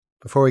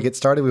Before we get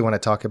started, we want to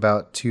talk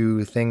about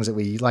two things that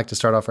we like to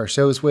start off our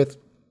shows with.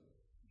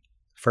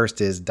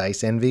 First is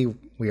Dice Envy.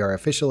 We are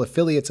official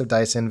affiliates of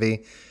Dice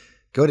Envy.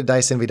 Go to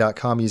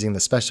diceenvy.com using the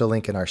special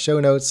link in our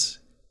show notes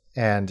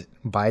and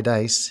buy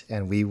dice,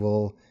 and we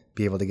will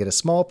be able to get a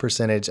small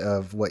percentage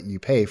of what you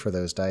pay for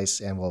those dice,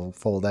 and we'll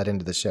fold that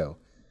into the show.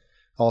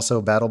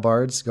 Also,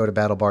 BattleBards. Go to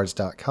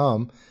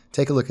battlebards.com.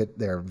 Take a look at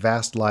their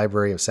vast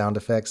library of sound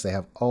effects. They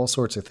have all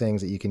sorts of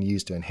things that you can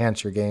use to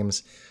enhance your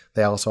games.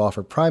 They also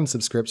offer Prime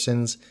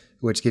subscriptions,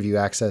 which give you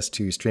access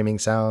to streaming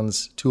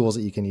sounds, tools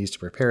that you can use to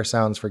prepare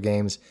sounds for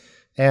games.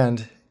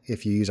 And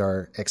if you use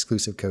our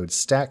exclusive code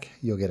STACK,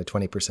 you'll get a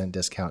 20%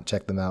 discount.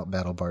 Check them out,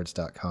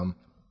 battlebards.com.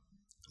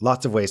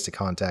 Lots of ways to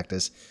contact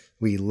us.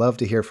 We love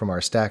to hear from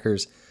our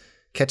stackers.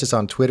 Catch us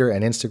on Twitter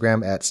and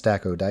Instagram at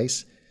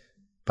StackODice,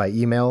 by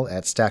email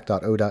at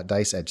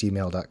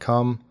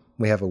stack.o.dice@gmail.com.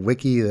 We have a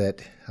wiki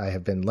that I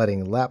have been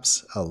letting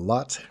lapse a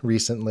lot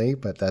recently,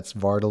 but that's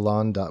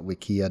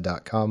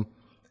vardalon.wikia.com.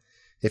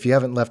 If you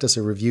haven't left us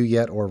a review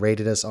yet or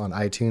rated us on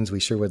iTunes, we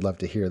sure would love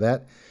to hear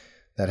that.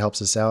 That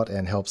helps us out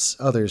and helps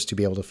others to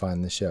be able to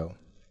find the show.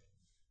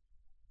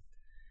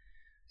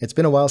 It's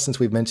been a while since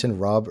we've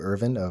mentioned Rob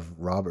Irvin of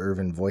Rob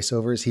Irvin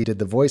Voiceovers. He did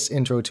the voice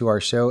intro to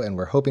our show, and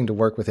we're hoping to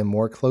work with him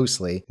more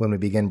closely when we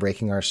begin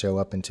breaking our show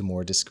up into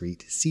more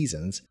discrete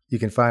seasons. You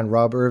can find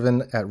Rob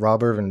Irvin at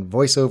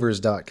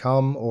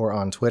robirvinvoiceovers.com or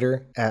on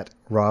Twitter at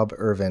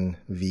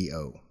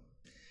robirvinvo.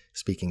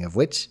 Speaking of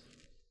which,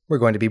 we're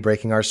going to be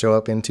breaking our show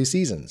up into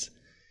seasons.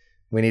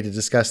 We need to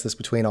discuss this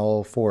between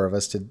all four of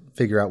us to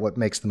figure out what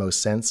makes the most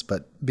sense,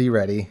 but be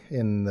ready.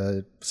 In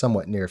the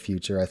somewhat near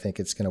future, I think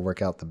it's going to work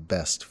out the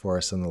best for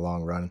us in the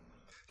long run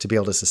to be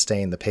able to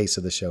sustain the pace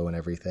of the show and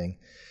everything.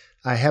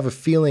 I have a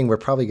feeling we're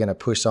probably going to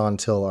push on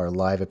till our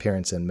live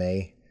appearance in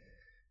May,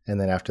 and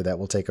then after that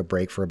we'll take a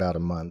break for about a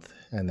month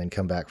and then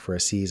come back for a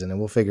season, and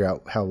we'll figure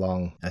out how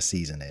long a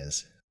season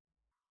is.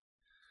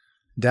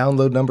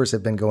 Download numbers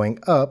have been going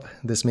up.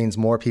 This means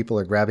more people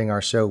are grabbing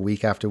our show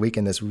week after week,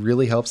 and this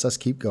really helps us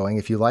keep going.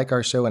 If you like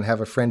our show and have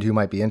a friend who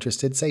might be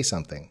interested, say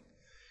something.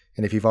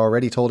 And if you've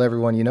already told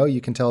everyone you know, you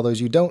can tell those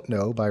you don't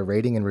know by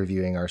rating and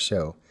reviewing our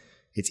show.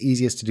 It's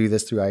easiest to do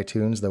this through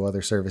iTunes, though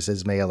other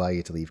services may allow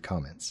you to leave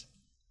comments.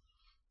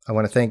 I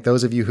want to thank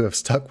those of you who have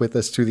stuck with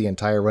us through the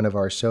entire run of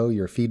our show.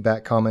 Your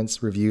feedback,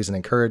 comments, reviews, and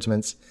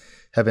encouragements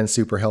have been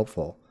super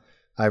helpful.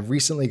 I've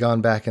recently gone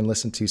back and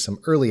listened to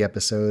some early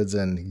episodes,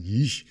 and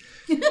yeesh,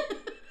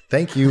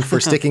 thank you for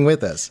sticking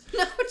with us.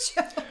 No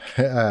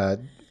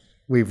joke.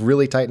 We've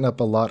really tightened up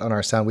a lot on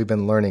our sound. We've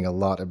been learning a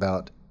lot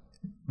about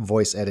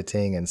voice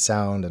editing and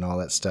sound and all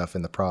that stuff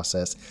in the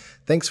process.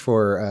 Thanks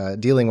for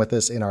dealing with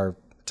us in our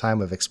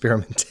time of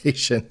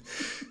experimentation.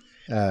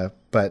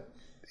 But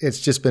it's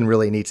just been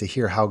really neat to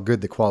hear how good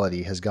the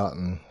quality has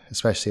gotten,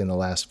 especially in the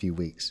last few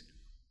weeks.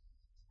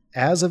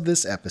 As of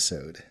this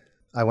episode,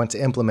 I want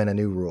to implement a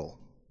new rule.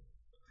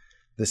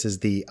 This is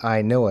the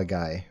I know a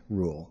guy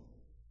rule.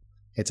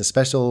 It's a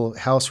special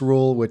house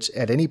rule which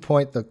at any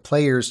point the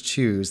players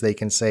choose, they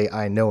can say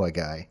I know a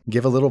guy,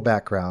 give a little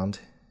background,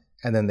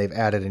 and then they've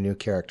added a new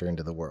character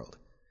into the world.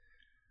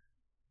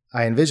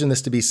 I envision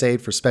this to be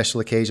saved for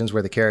special occasions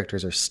where the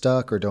characters are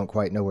stuck or don't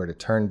quite know where to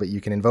turn, but you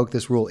can invoke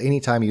this rule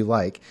anytime you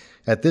like.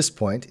 At this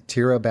point,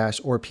 Tira, Bash,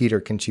 or Peter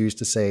can choose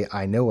to say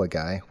I know a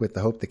guy with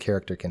the hope the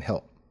character can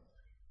help.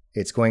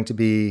 It's going to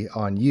be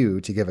on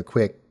you to give a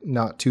quick,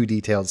 not too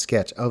detailed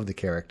sketch of the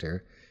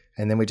character,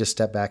 and then we just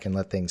step back and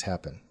let things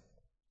happen.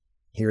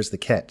 Here's the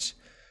catch.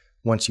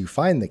 Once you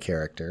find the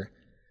character,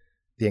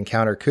 the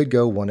encounter could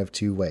go one of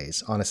two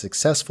ways. On a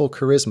successful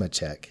charisma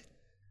check,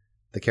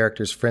 the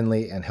character's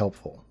friendly and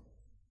helpful.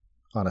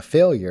 On a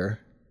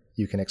failure,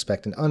 you can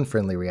expect an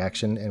unfriendly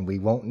reaction, and we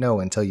won't know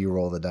until you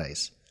roll the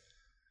dice.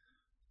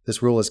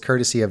 This rule is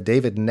courtesy of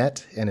David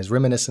Nett and is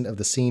reminiscent of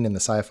the scene in the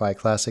sci-fi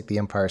classic The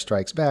Empire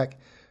Strikes Back,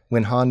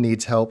 when Han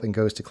needs help and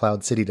goes to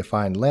Cloud City to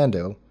find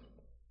Lando,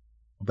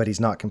 but he's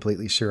not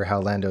completely sure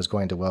how Lando's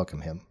going to welcome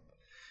him.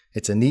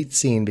 It's a neat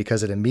scene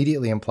because it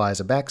immediately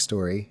implies a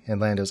backstory, and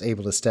Lando's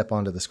able to step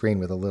onto the screen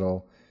with a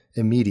little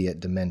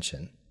immediate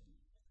dimension.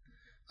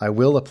 I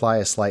will apply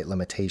a slight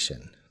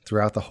limitation.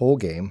 Throughout the whole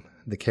game,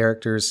 the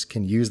characters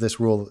can use this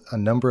rule a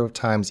number of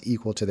times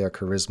equal to their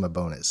charisma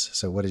bonus.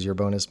 So what is your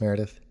bonus,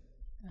 Meredith?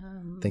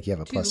 I think you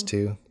have a 2.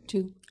 +2.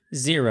 2.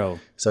 0.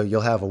 So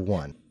you'll have a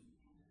 1.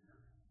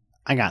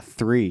 I got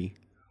 3.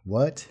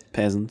 What?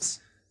 Peasants.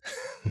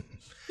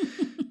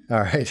 All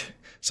right.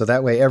 So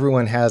that way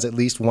everyone has at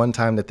least one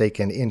time that they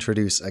can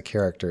introduce a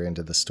character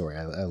into the story.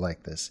 I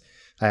like this.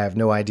 I have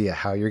no idea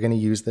how you're going to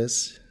use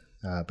this,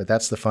 but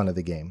that's the fun of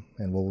the game.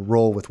 And we'll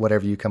roll with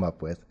whatever you come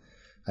up with.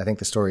 I think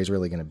the story is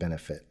really going to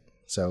benefit.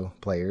 So,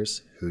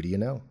 players, who do you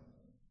know?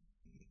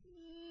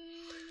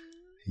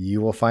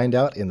 You will find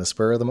out in the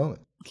spur of the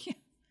moment.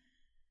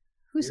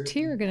 Who's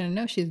Tira gonna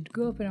know? She'd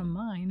go up in a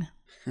mine.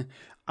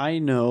 I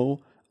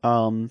know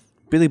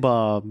Billy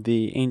Bob,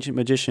 the ancient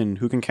magician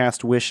who can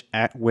cast Wish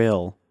at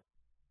will.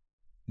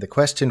 The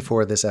question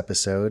for this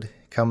episode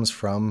comes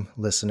from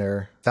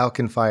listener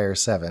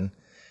FalconFire7.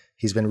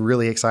 He's been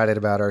really excited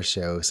about our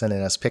show,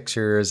 sending us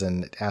pictures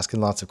and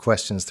asking lots of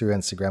questions through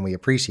Instagram. We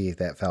appreciate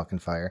that, Falcon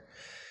Fire.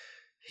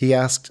 He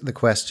asked the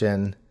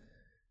question,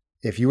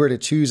 if you were to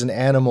choose an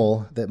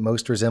animal that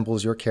most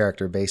resembles your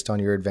character based on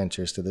your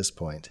adventures to this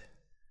point,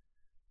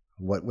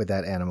 what would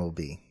that animal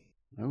be?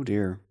 Oh,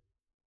 dear.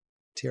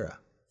 Tira.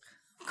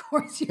 Of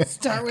course you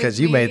start with Because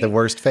you made the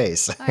worst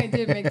face. I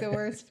did make the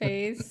worst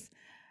face.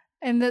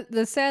 And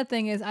the sad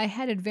thing is I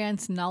had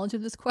advanced knowledge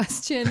of this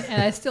question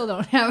and I still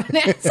don't have an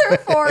answer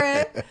for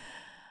it.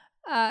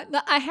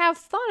 I have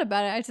thought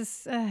about it. I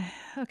just,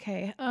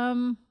 okay.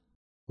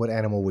 What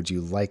animal would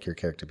you like your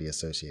character to be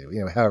associated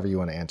with? However you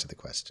want to answer the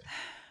question.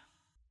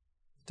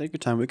 Take your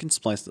time. We can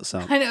splice this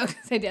out. I know,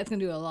 because Dad's going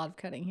to do a lot of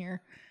cutting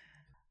here.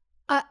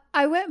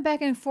 I went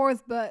back and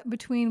forth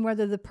between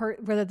whether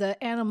the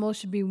animal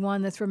should be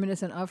one that's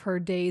reminiscent of her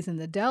days in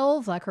the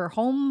Delve, like her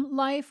home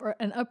life or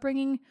an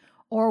upbringing,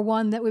 or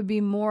one that would be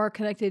more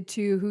connected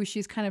to who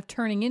she's kind of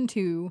turning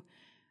into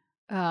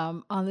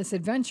on this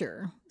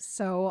adventure.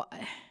 So,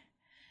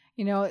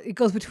 it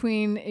goes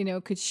between,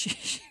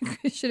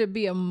 should it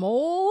be a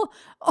mole?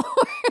 Or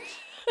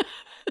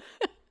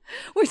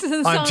which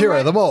doesn't I'm sound Tira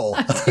right. the mole.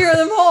 I'm Tira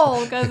the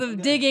mole because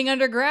of digging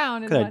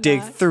underground and Gonna whatnot.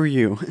 dig through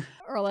you.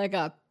 Or like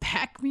a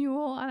pack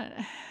mule. I don't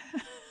know.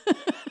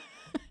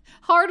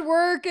 Hard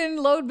work and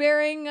load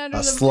bearing under A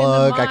the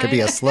slug. in the I could be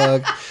a mine.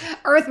 slug.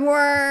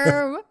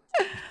 Earthworm.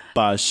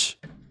 Bush.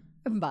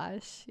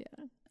 Bosh, yeah.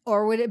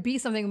 Or would it be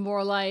something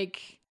more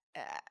like,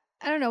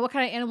 I don't know, what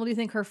kind of animal do you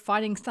think her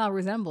fighting style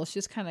resembles? She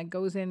just kind of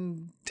goes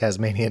in.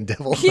 Tasmanian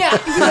devil. Yeah,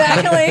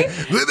 exactly.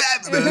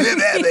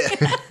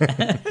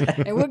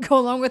 It would go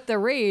along with the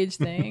rage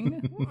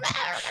thing.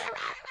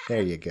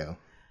 There you go.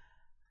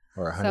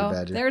 Or a honey So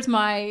badger. there's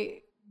my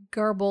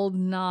garbled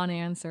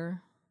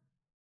non-answer.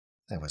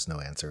 That was no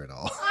answer at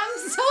all.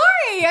 I'm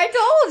sorry,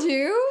 I told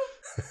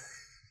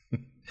you.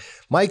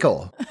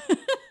 Michael.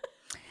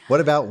 What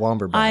about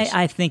Womberbash?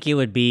 I think it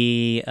would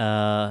be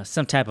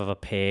some type of a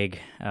pig,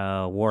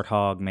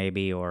 warthog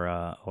maybe, or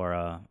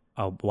a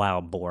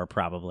wild boar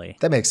probably.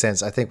 That makes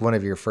sense. I think one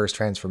of your first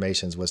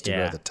transformations was to grow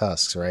Yeah. the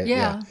tusks, right?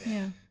 Yeah.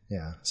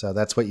 Yeah. So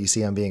that's what you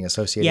see them being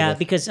associated Yeah, with.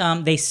 because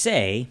they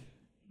say,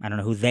 I don't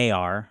know who they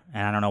are,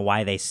 and I don't know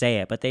why they say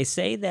it, but they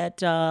say that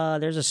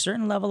there's a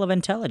certain level of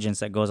intelligence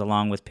that goes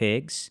along with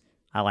pigs.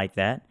 I like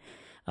that.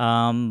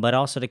 But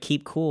also to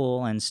keep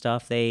cool and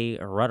stuff, they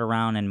rut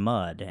around in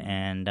mud,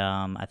 and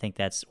I think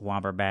that's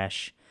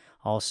Womberbash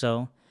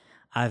also.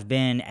 I've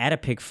been at a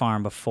pig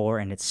farm before,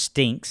 and it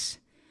stinks.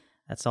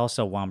 That's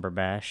also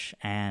Womberbash,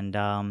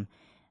 and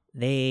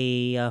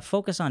they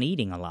focus on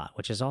eating a lot,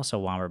 which is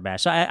also Womberbash.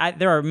 So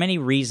there are many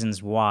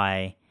reasons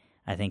why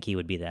I think he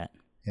would be that.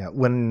 Yeah.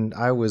 When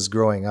I was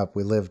growing up,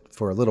 we lived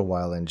for a little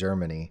while in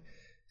Germany,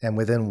 and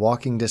within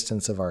walking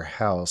distance of our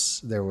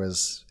house, it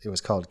was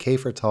called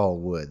Käfertal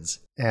Woods.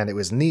 And it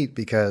was neat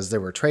because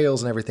there were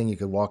trails and everything. You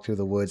could walk through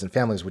the woods, and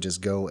families would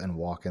just go and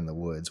walk in the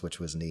woods, which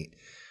was neat.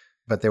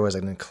 But there was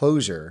an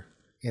enclosure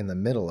in the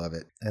middle of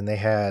it, and they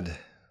had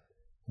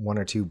 1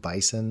 or 2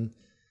 bison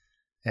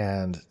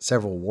and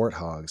several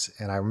warthogs.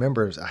 And I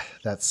remember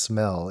that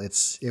smell.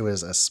 It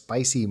was a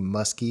spicy,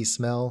 musky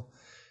smell,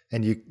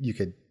 and you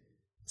could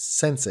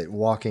sense it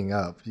walking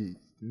up.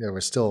 There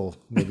was still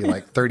maybe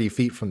like 30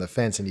 feet from the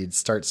fence, and you'd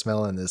start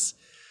smelling this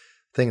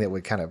thing that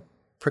would kind of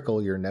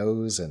prickle your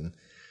nose, and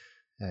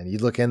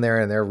you'd look in there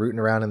and they're rooting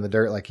around in the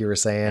dirt, like you were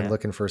saying,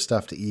 looking for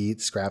stuff to eat,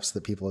 scraps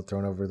that people had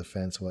thrown over the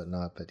fence,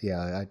 whatnot. But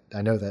yeah,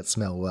 I know that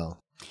smell well.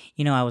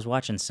 I was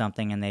watching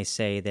something, and they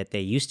say that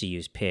they used to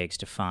use pigs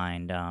to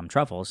find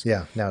truffles.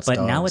 Yeah, now it's but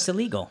dogs. now it's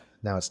illegal.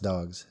 Now it's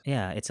dogs.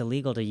 Yeah, it's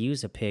illegal to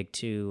use a pig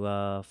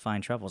to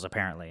find truffles,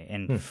 apparently,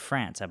 in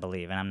France, I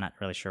believe, and I'm not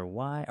really sure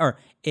why. Or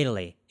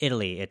Italy.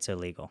 Italy, it's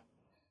illegal,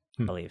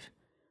 I believe.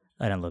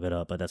 I didn't look it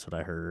up, but that's what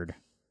I heard.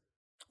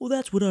 Well,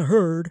 that's what I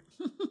heard.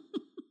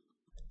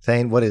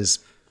 Thane, what is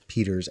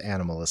Peter's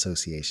animal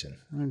association?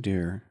 Oh,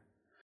 dear.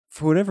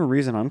 For whatever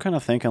reason, I'm kind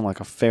of thinking like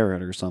a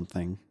ferret or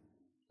something.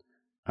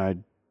 I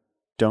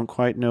don't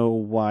quite know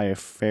why a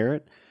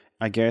ferret.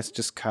 I guess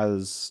just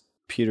because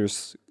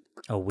Peter's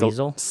A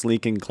weasel?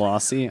 sleek and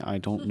glossy. I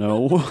don't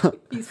know.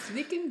 He's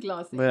sleek and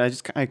glossy. But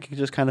I can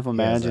just kind of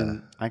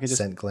imagine. He has a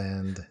scent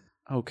gland.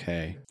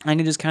 Okay. I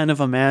can just kind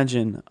of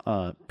imagine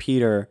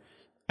Peter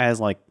as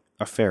like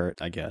a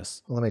ferret, I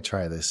guess. Well, let me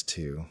try this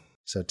too.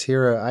 So,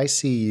 Tira, I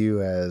see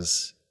you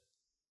as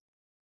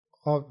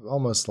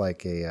almost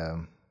like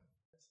a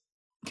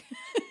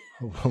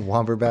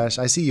Womberbash.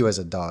 I see you as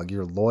a dog.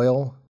 You're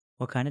loyal.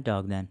 What kind of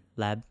dog, then?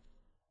 Lab?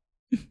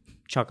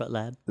 Chocolate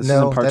lab? This No,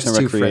 isn't Parks that's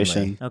and too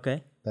Recreation. friendly.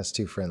 Okay. That's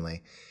too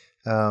friendly.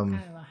 Kind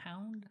of a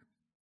hound.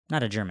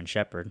 Not a German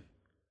Shepherd.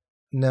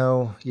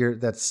 No,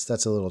 that's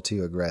a little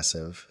too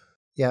aggressive.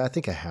 Yeah, I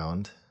think a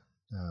hound.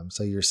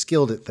 So you're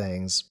skilled at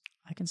things.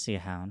 I can see a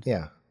hound.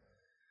 Yeah.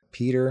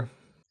 Peter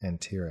and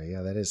Tira.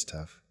 Yeah, that is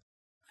tough.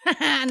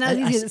 Not as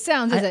easy as it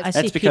sounds, is it? I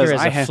see That's because Peter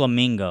as I a have-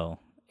 flamingo.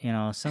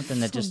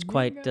 Something that just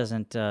quite Flamingo?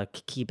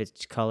 doesn't keep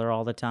its color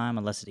all the time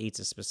unless it eats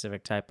a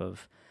specific type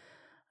of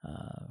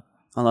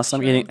Unless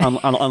I'm eating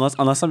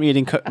unless I'm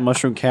eating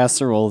mushroom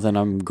casserole, then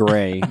I'm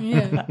gray.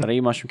 Yeah. But I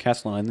eat mushroom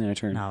casserole and then I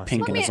turn No,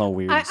 pink see, and it's all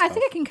weird. I stuff.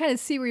 think I can kind of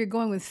see where you're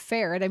going with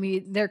ferret. I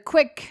mean, they're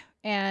quick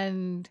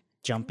and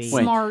Jumpy.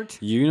 Wait.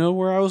 smart. You know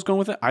where I was going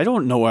with it? I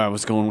don't know where I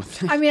was going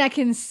with it. I mean,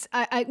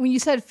 when you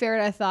said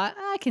ferret, I thought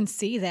I can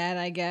see that.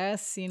 I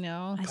guess I see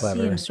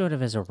Clever. him sort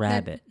of as a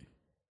rabbit.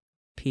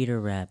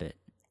 Peter Rabbit.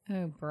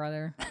 Oh,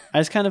 brother. I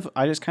just kind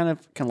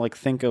of can like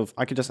think of.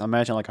 I could just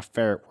imagine like a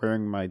ferret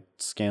wearing my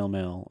scale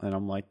mail, and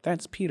I'm like,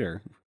 that's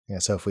Peter. Yeah,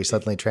 so if we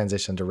suddenly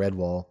transition to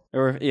Redwall,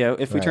 Or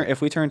if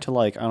Right. we turn to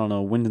like I don't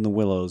know, Wind in the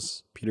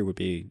Willows, Peter would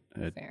be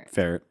a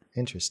ferret.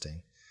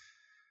 interesting.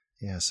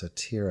 Yeah, so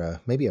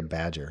Tira, maybe a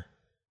badger.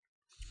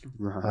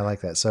 I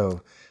like that.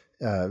 So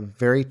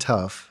very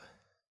tough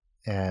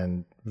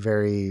and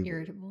very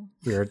Irritable.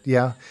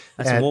 yeah.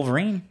 That's and, a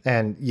Wolverine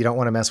and you don't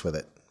want to mess with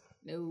it.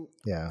 No.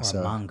 Yeah, or a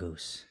so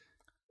mongoose.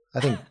 I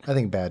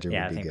think badger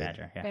Yeah, I would be think good.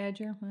 badger. Yeah.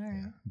 Badger. All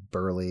right.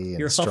 Burly and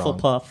You're strong.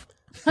 Hufflepuff.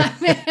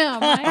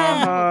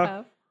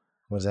 Yeah,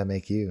 What does that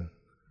make you?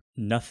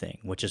 Nothing,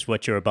 which is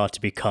what you're about to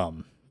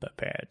become.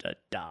 Prepare to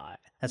die.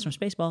 That's from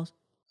Spaceballs.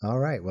 All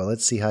right, well,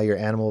 let's see how your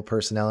animal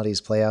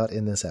personalities play out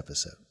in this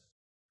episode.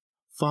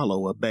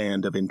 Follow a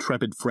band of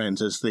intrepid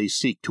friends as they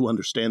seek to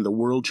understand the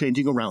world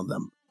changing around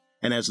them,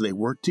 and as they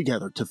work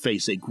together to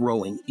face a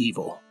growing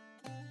evil.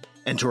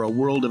 Enter a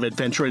world of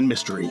adventure and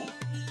mystery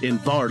in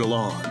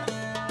Vardalon.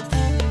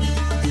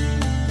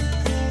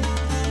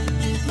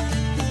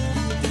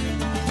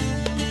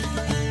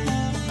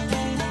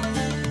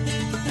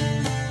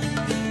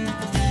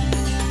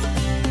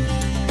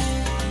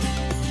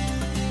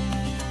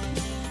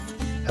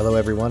 Hello,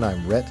 everyone.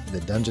 I'm Rhett, the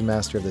Dungeon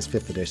Master of this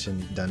 5th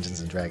edition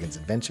Dungeons & Dragons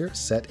adventure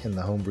set in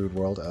the homebrewed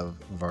world of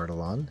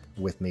Vardalon.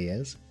 With me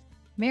is...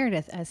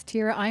 Meredith as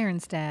Tira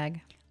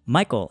Ironstag.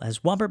 Michael as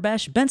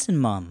Womberbash Benson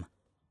Mum.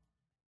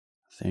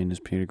 Thane is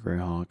Peter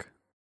Greyhawk.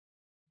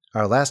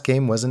 Our last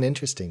game was an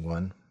interesting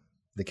one.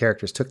 The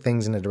characters took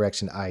things in a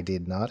direction I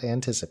did not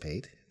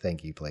anticipate,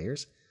 thank you,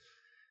 players.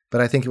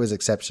 But I think it was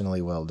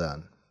exceptionally well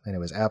done, and it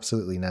was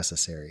absolutely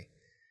necessary.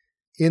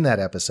 In that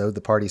episode,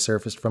 the party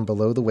surfaced from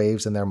below the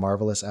waves in their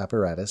marvelous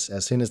apparatus.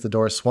 As soon as the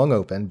door swung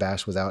open,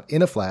 Bash was out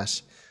in a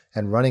flash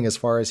and running as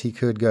far as he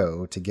could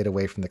go to get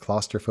away from the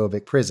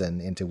claustrophobic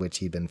prison into which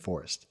he'd been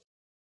forced.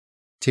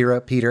 Tira,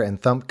 Peter, and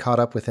Thump caught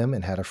up with him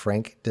and had a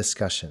frank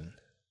discussion.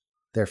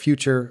 Their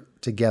future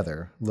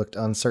together looked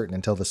uncertain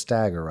until the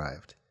stag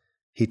arrived.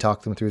 He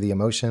talked them through the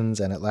emotions,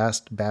 and at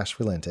last Bash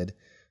relented,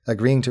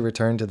 agreeing to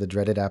return to the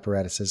dreaded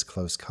apparatus's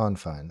close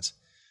confines.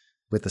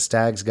 With the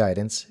stag's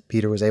guidance,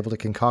 Peter was able to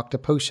concoct a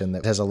potion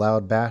that has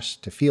allowed Bash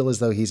to feel as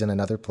though he's in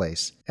another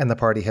place, and the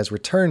party has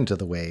returned to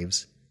the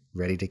waves,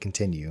 ready to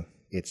continue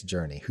its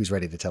journey. Who's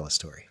ready to tell a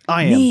story?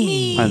 I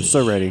am. I'm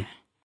so ready.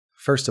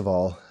 First of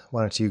all,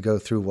 why don't you go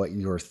through what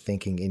you're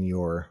thinking in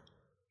your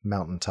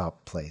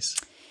mountaintop place?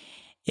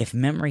 If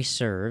memory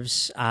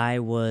serves, I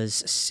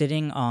was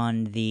sitting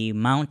on the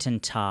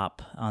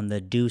mountaintop on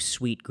the dew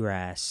sweet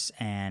grass,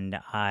 and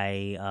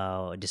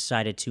I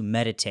decided to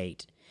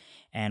meditate.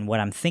 And what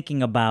I'm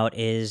thinking about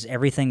is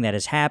everything that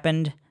has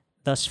happened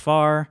thus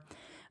far,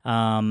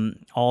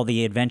 all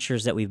the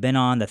adventures that we've been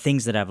on, the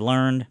things that I've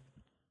learned.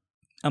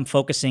 I'm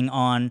focusing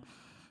on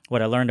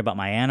what I learned about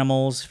my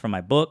animals from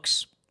my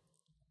books,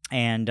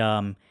 and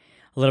a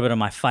little bit of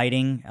my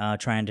fighting,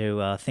 trying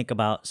to think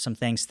about some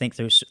things, think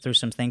through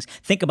some things,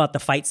 think about the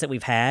fights that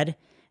we've had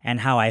and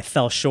how I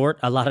fell short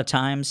a lot of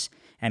times,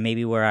 and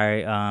maybe where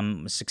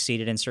I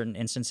succeeded in certain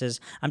instances.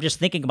 I'm just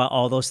thinking about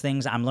all those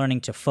things. I'm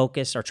learning to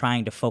focus, or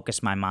trying to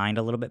focus my mind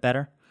a little bit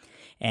better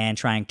and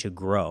trying to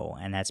grow.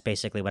 And that's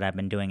basically what I've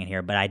been doing in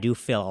here. But I do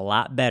feel a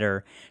lot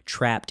better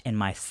trapped in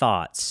my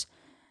thoughts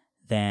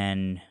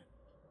than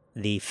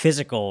the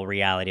physical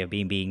reality of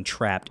being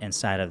trapped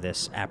inside of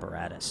this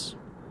apparatus.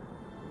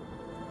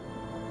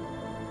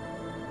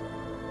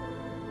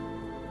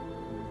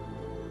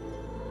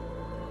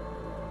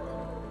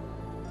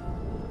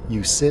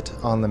 You sit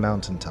on the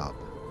mountaintop,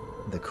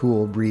 the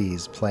cool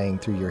breeze playing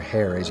through your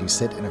hair as you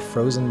sit in a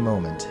frozen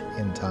moment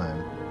in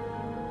time.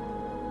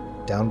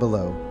 Down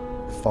below,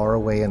 far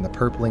away in the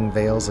purpling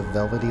vales of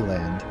velvety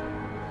land,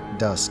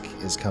 dusk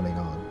is coming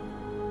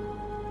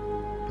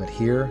on. But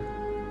here,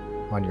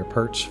 on your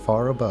perch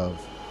far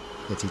above,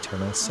 it's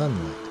eternal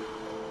sunlight.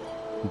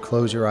 You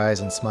close your eyes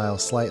and smile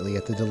slightly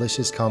at the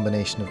delicious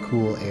combination of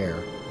cool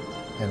air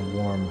and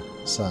warm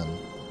sun.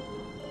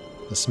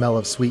 The smell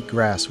of sweet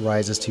grass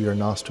rises to your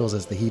nostrils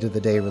as the heat of the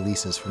day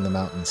releases from the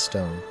mountain's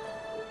stone.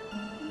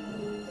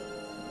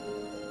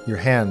 Your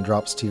hand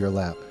drops to your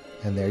lap,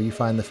 and there you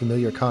find the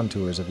familiar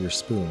contours of your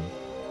spoon.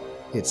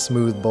 Its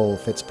smooth bowl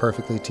fits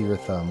perfectly to your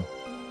thumb.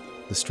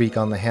 The streak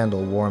on the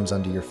handle warms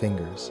under your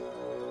fingers.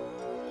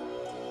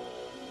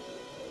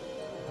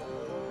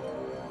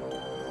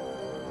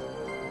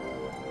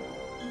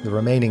 The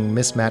remaining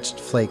mismatched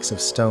flakes of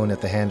stone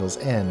at the handle's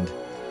end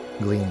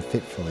gleam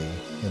fitfully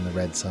in the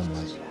red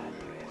sunlight.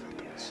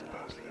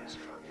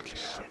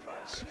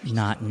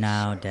 Not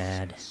now,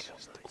 Dad.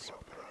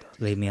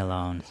 Leave me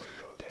alone.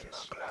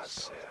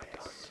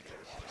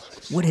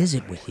 What is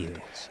it with you?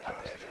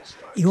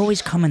 You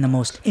always come in the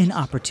most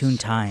inopportune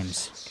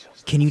times.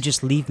 Can you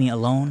just leave me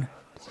alone?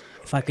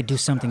 If I could do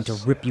something to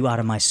rip you out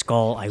of my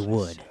skull, I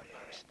would.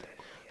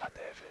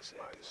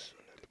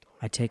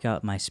 I take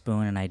out my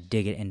spoon and I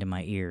dig it into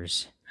my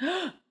ears.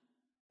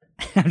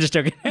 I'm just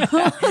joking.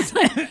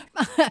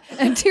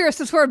 And Tira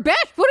says, "Word,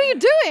 Beth, what are you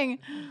doing?"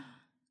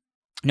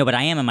 No, but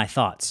I am in my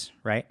thoughts,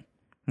 right?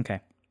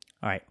 Okay.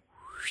 All right.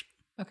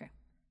 Okay.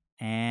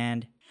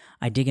 And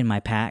I dig in my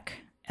pack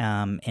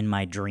in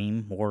my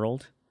dream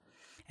world,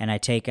 and I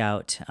take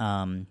out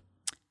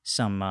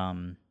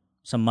some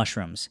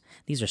mushrooms.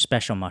 These are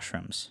special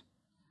mushrooms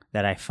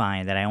that I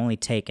find that I only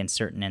take in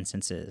certain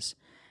instances.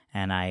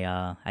 And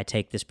I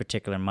take this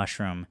particular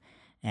mushroom,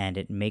 and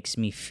it makes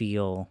me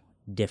feel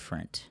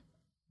different.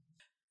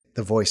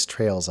 The voice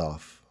trails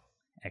off.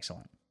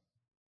 Excellent.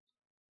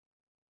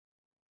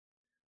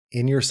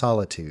 In your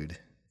solitude,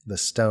 the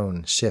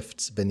stone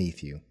shifts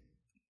beneath you.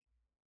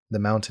 The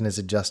mountain is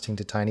adjusting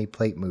to tiny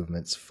plate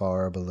movements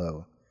far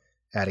below,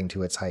 adding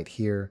to its height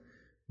here,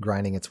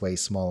 grinding its way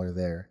smaller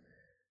there.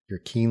 You're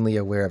keenly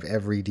aware of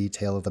every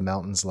detail of the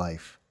mountain's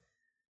life,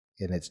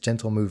 and its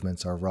gentle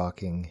movements are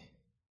rocking.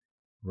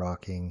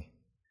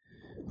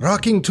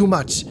 Rocking too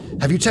much!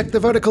 Have you checked the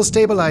vertical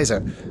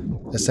stabilizer?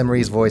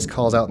 Asemri's voice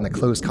calls out in the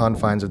close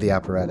confines of the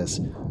apparatus.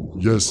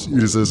 Yes,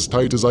 it is as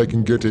tight as I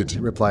can get it,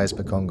 Replies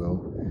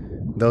Bakongo.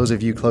 Those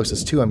of you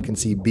closest to him can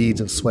see beads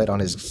of sweat on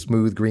his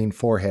smooth green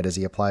forehead as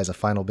he applies a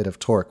final bit of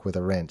torque with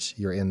a wrench.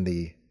 You're in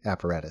the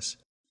apparatus.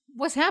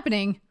 What's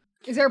happening?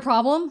 Is there a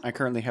problem? I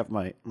currently have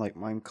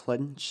mine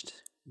clenched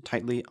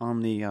tightly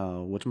on the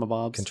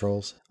whatchamabobs.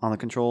 Controls? On the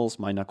controls,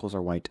 my knuckles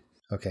are white.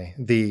 Okay.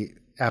 The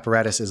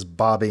apparatus is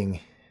bobbing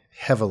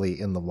heavily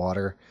in the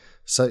water.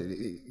 So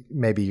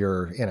maybe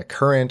you're in a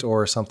current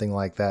or something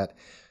like that.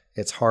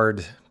 It's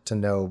hard to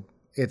know.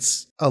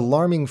 It's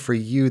alarming for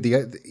you.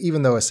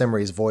 Even though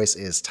Asemri's voice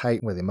is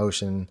tight with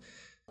emotion,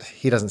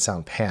 he doesn't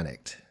sound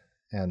panicked.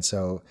 And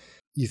so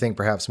you think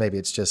perhaps maybe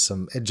it's just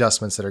some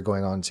adjustments that are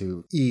going on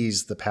to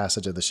ease the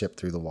passage of the ship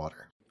through the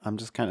water. I'm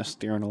just kind of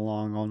steering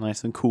along all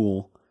nice and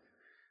cool,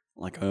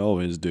 like I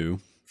always do.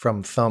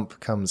 From Thump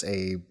comes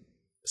a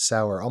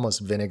sour, almost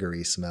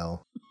vinegary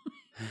smell.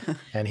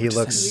 And he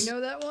looks... Do we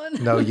know that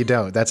one? No, you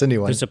don't. That's a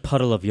new one. There's a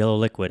puddle of yellow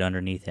liquid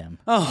underneath him.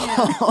 Oh,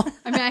 Yeah.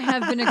 I mean, I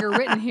have vinegar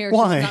written here. It's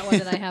Why? just not one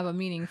that I have a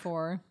meaning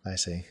for. I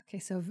see. Okay,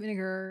 so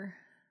vinegar.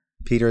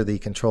 Peter, the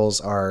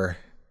controls are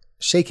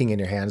shaking in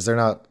your hands. They're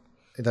not...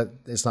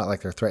 It's not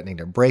like they're threatening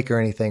to break or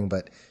anything,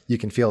 but you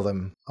can feel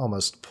them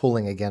almost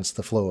pulling against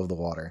the flow of the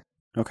water.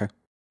 okay.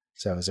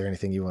 So is there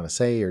anything you want to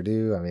say or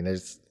do? I mean,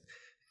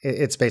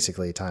 it's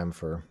basically time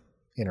for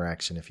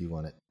interaction if you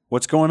want it.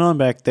 What's going on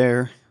back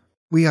there?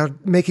 We are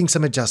making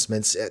some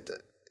adjustments.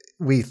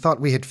 We thought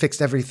we had fixed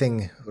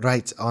everything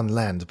right on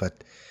land,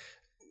 but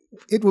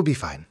it will be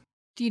fine.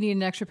 Do you need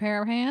an extra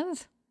pair of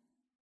hands?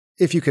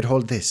 If you could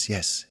hold this,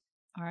 yes.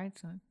 All right,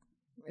 so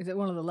is it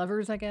one of the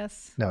levers, I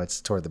guess? No,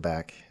 it's toward the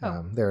back.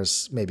 Oh.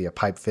 There's maybe a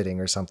pipe fitting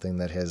or something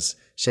that has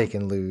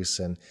shaken loose,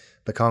 and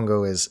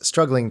Bakongo is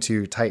struggling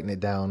to tighten it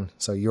down,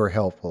 so your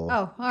help will Oh,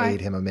 all right.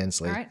 aid him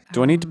immensely. All right.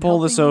 Do I need to pull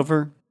this helping.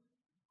 over?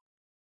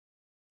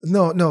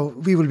 No,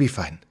 we will be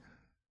fine.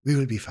 We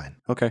will be fine.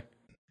 Okay.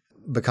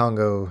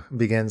 Bakongo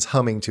begins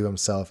humming to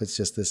himself. It's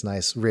just this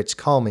nice, rich,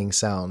 calming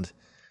sound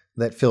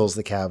that fills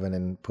the cabin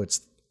and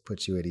puts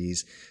you at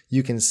ease.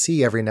 You can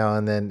see every now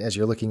and then, as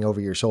you're looking over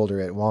your shoulder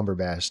at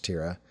Womberbash,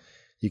 Tira,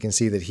 you can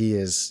see that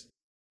he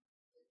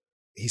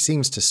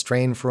seems to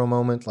strain for a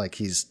moment, like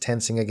he's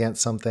tensing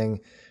against something,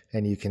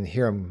 and you can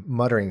hear him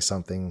muttering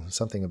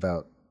something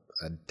about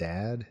a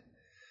dad.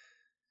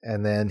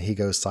 And then he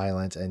goes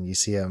silent, and you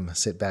see him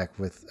sit back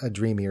with a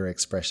dreamier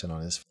expression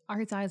on his face. Are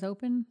his eyes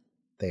open?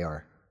 They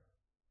are.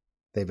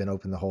 They've been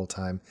open the whole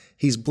time.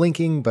 He's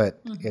blinking, but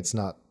it's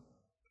not.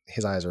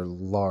 His eyes are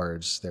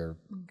large.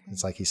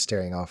 It's like he's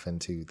staring off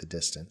into the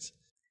distance.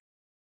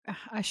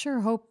 I sure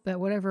hope that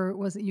whatever it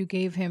was that you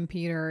gave him,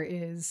 Peter,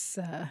 is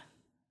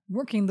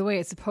working the way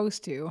it's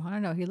supposed to. I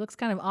don't know. He looks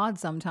kind of odd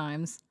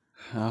sometimes.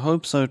 I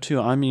hope so too.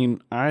 I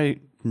mean, I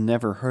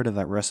never heard of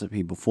that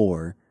recipe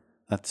before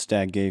that the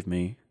stag gave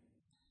me.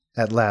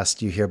 At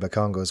last, you hear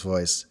Bakongo's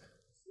voice.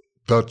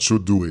 That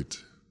should do it.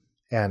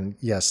 And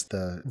yes,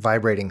 the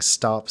vibrating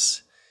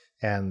stops,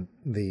 and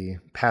the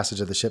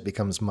passage of the ship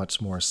becomes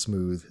much more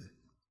smooth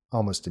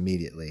almost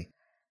immediately.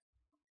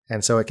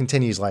 And so it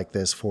continues like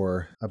this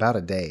for about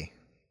a day.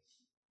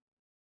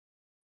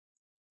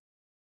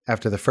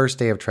 After the first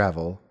day of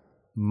travel,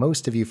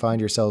 most of you find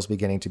yourselves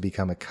beginning to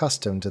become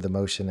accustomed to the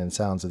motion and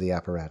sounds of the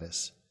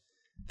apparatus.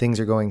 Things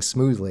are going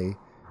smoothly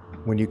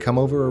when you come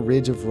over a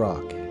ridge of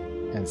rock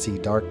and see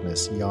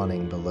darkness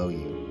yawning below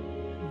you.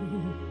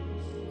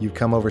 You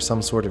come over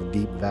some sort of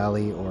deep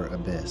valley or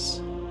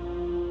abyss.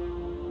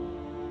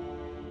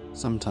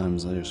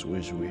 Sometimes I just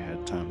wish we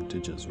had time to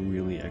just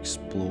really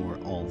explore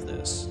all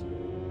this.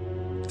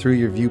 Through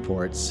your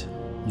viewports,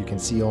 you can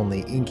see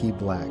only inky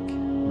black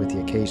with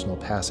the occasional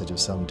passage of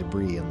some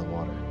debris in the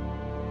water.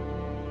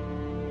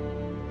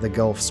 The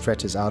gulf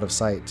stretches out of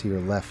sight to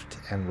your left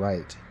and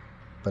right,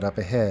 But up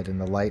ahead, in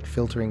the light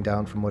filtering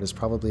down from what is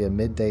probably a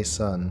midday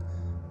sun,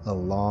 a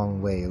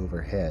long way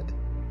overhead,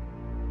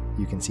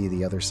 you can see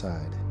the other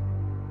side.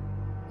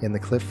 In the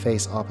cliff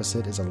face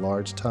opposite is a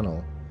large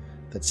tunnel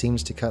that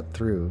seems to cut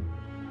through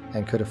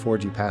and could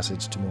afford you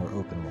passage to more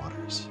open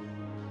waters.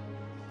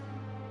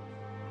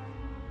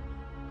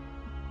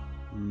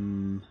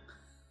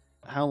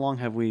 How long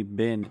have we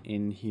been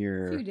in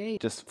here Few days.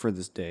 just for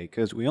this day?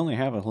 Because we only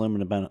have a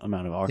limited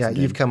amount of oxygen.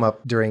 Yeah, you've come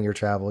up during your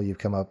travel, you've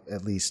come up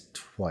at least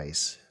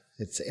twice.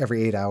 It's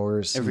every 8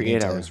 hours. Every you need 8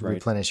 to hours, right.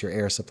 replenish your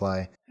air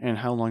supply. And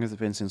how long has it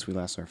been since we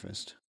last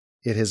surfaced?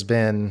 It has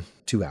been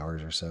 2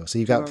 hours or so, so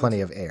you've got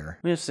plenty of air.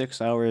 We have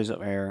 6 hours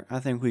of air. I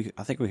think we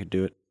could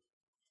do it.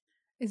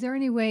 Is there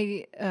any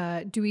way?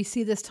 Do we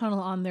see this tunnel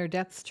on their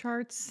depth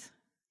charts?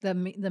 The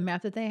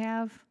map that they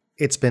have.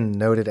 It's been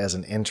noted as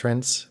an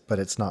entrance, but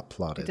it's not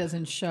plotted. It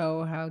doesn't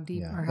show how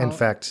deep Yeah. or how. In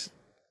fact,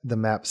 the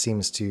map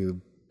seems to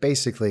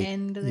basically,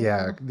 End there.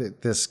 yeah,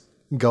 this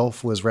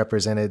gulf was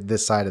represented,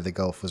 this side of the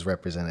gulf was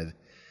represented,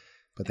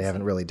 but they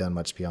haven't really done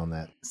much beyond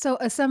that. So,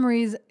 a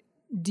summary.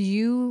 Do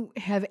you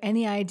have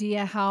any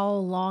idea how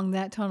long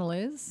that tunnel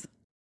is?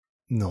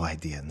 No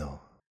idea,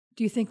 no.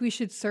 Do you think we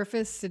should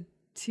surface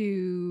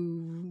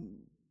to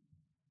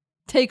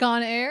take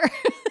on air?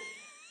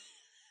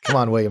 Come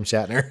on, William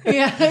Shatner.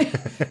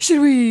 Yeah.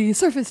 Should we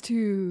surface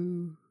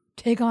to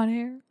take on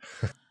air?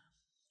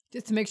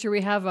 Just to make sure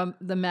we have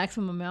the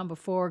maximum amount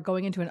before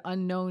going into an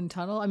unknown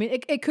tunnel. I mean,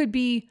 it could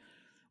be,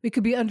 we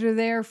could be under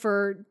there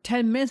for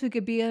 10 minutes. We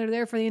could be under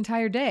there for the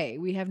entire day.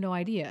 We have no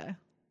idea.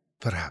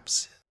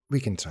 Perhaps. We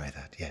can try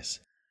that,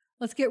 yes.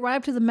 Let's get right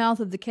up to the mouth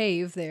of the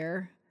cave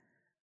there,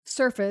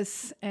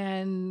 surface,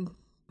 and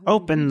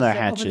Open the open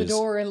hatches. the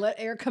door and let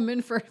air come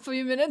in for a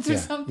few minutes or Yeah,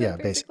 something. yeah,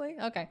 basically.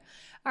 Okay.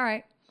 All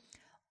right.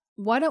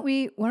 Why don't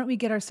we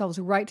get ourselves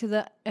right to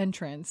the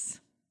entrance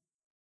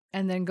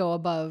and then go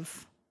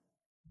above?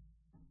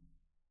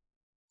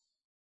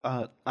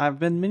 I've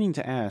been meaning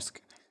to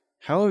ask,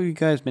 how have you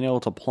guys been able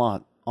to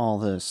plot all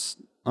this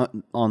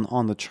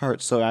on the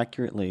chart so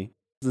accurately?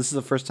 This is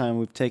the first time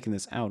we've taken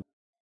this out.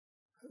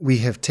 We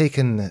have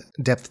taken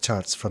depth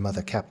charts from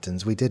other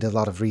captains. We did a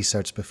lot of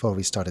research before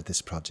we started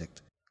this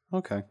project,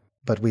 Okay.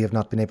 but we have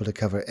not been able to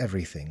cover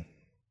everything.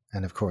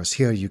 And of course,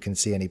 here you can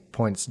see any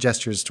points,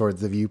 gestures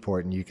towards the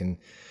viewport, and you can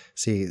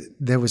see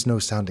there was no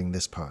sounding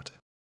this part.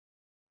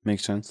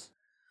 Makes sense.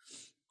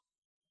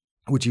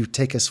 Would you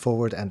take us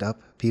forward and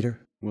up, Peter?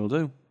 Will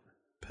do.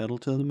 Pedal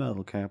to the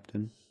metal,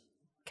 Captain.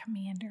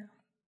 Commander.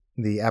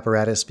 The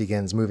apparatus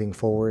begins moving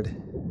forward.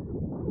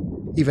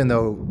 Even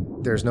though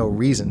there's no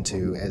reason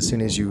to, as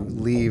soon as you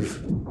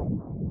leave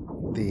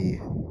the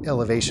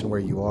elevation where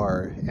you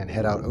are and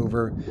head out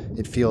over,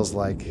 it feels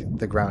like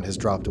the ground has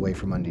dropped away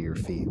from under your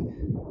feet.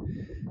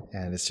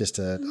 And it's just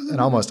an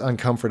almost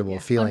uncomfortable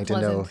feeling to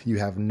know unpleasant. you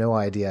have no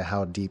idea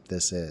how deep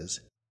this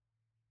is.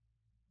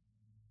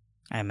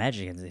 I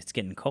imagine it's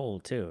getting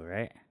cold too,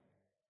 right?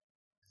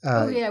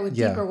 With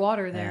deeper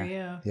water there,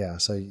 Yeah. Yeah,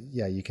 so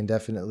yeah, you can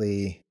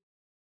definitely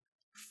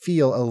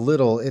feel a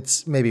little,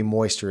 it's maybe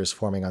moisture is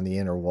forming on the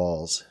inner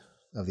walls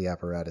of the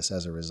apparatus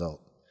as a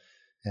result.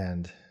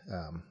 And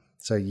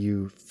so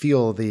you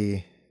feel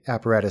the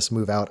apparatus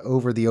move out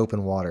over the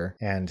open water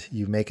and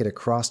you make it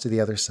across to the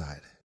other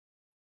side.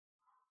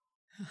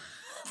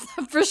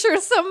 For sure,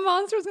 some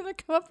monster's going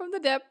to come up from the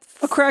depths.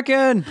 A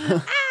kraken!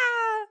 Ah!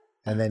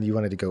 And then you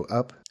wanted to go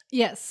up.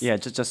 Yes. Yeah,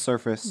 just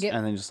surface Yep.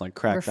 and then just like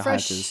crack the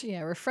hatches.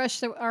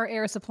 Refresh our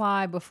air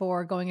supply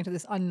before going into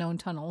this unknown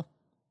tunnel.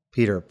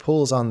 Peter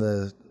pulls on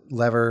the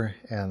lever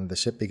and the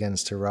ship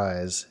begins to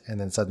rise, and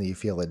then suddenly you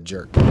feel a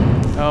jerk.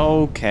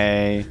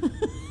 Okay.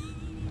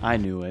 I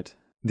knew it.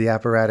 The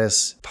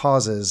apparatus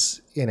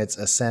pauses in its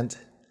ascent,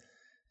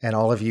 and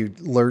all of you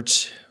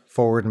lurch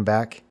forward and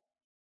back.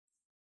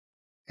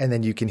 And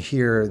then you can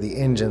hear the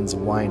engines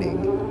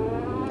whining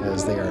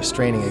as they are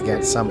straining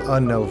against some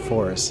unknown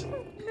force.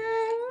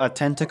 A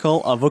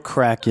tentacle of a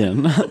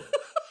kraken.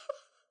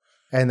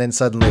 And then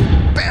suddenly,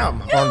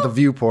 bam, on the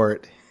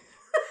viewport,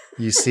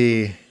 you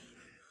see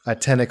a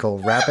tentacle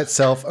wrap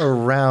itself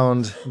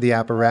around the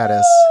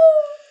apparatus,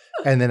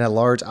 and then a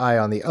large eye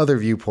on the other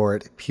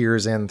viewport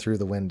peers in through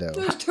the window.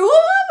 There's two of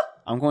them?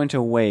 I'm going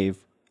to wave.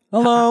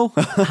 Hello.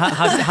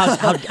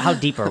 How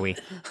deep are we?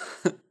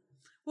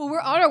 Well,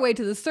 we're on our way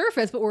to the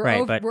surface, but we're, Right,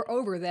 over, but- we're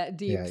over that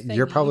deep. Yeah, thingy.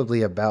 you're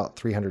probably about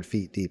 300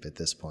 feet deep at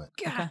this point.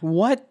 God.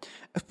 What?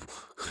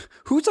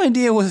 Whose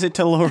idea was it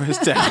to lower us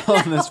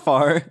down this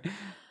far?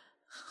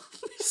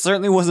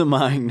 Certainly wasn't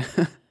mine.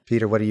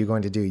 Peter, what are you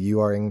going to do?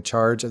 You are in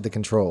charge of the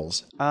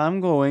controls.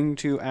 I'm going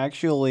to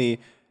actually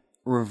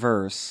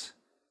reverse,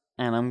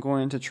 and I'm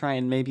going to try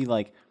and maybe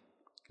like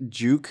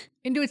juke.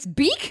 Into its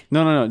beak?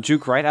 No,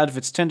 juke right out of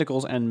its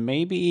tentacles, and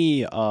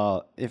maybe if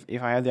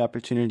I have the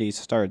opportunity to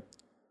start,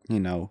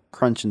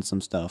 crunching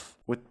some stuff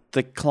with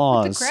the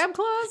claws. With the crab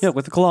claws? Yeah,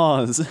 with the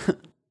claws.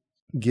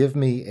 Give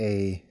me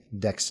a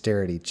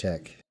dexterity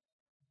check.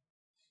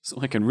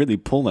 So I can really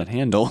pull that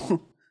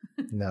handle.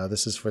 No,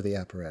 this is for the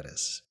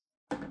apparatus.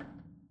 I'm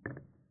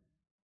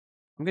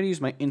going to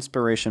use my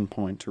inspiration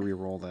point to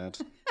reroll that.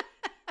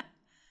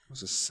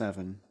 was a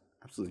 7.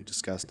 Absolutely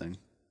disgusting.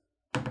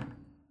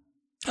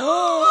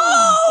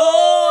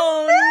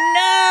 Oh,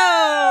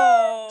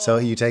 no! So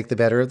you take the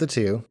better of the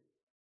two.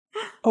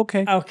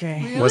 Okay.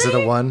 Okay. Was it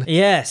a 1?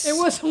 Yes. It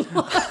was one.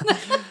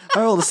 I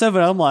rolled a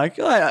 7. I'm like,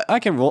 I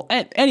can roll.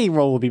 Any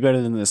roll will be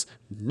better than this.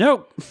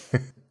 Nope.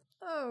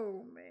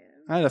 Oh, man.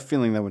 I had a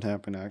feeling that would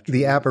happen, actually.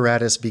 The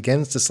apparatus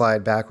begins to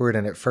slide backward,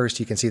 and at first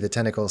you can see the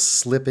tentacles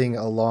slipping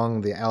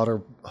along the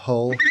outer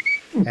hull,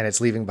 and it's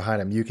leaving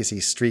behind a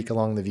mucousy streak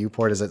along the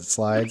viewport as it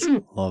slides.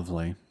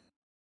 Lovely.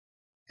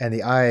 And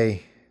the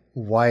eye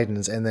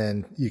widens, and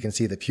then you can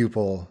see the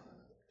pupil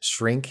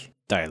shrink,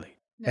 Dilate.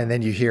 and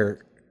then you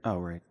hear Oh,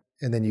 right.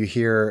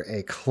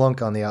 a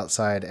clunk on the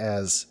outside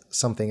as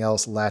something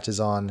else latches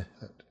on,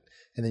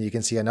 and then you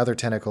can see another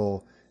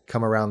tentacle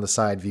come around the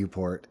side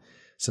viewport.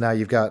 So now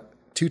you've got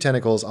 2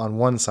 tentacles on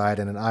one side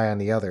and an eye on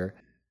the other.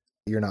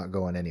 You're not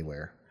going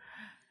anywhere.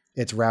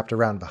 It's wrapped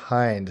around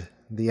behind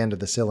the end of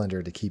the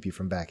cylinder to keep you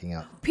from backing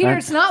out. Peter,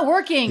 it's not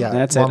working. Yeah,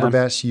 That's it.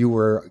 Lumberbash, you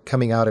were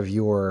coming out of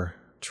your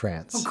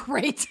trance.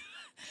 Great.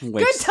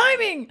 Wait. Good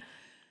timing.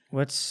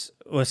 What's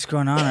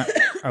going on?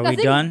 Are we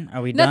Nothing- done?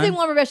 Are we Nothing,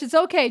 done? Lumberbash. It's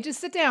okay. Just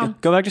sit down.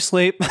 Go back to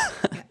sleep.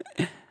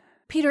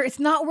 Peter, it's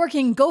not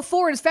working. Go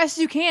forward as fast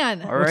as you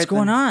can. All What's right,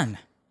 going then.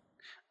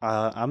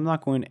 on? I'm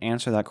not going to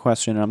answer that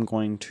question. I'm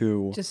going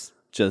to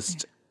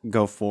Just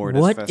go forward.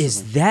 as What fast is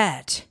as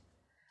that?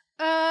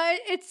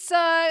 it's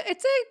a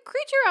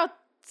creature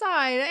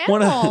outside, an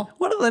one animal.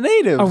 of the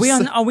natives.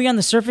 Are we on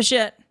the surface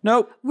yet?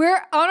 Nope.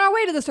 We're on our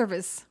way to the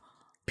surface.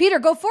 Peter,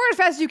 go forward as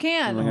fast as you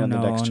can. Looking at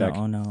the dex check.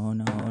 No.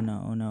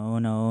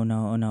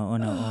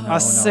 A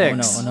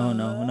 6.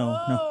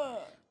 No.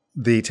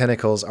 The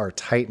tentacles are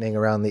tightening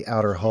around the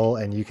outer hull,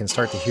 and you can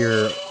start to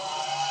hear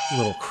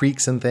little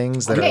creaks and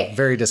things that Okay. are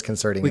very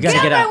disconcerting. We and gotta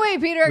Get get out of out. my way,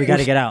 Peter. We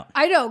gotta get out.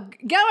 I know.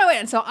 Get out of my way.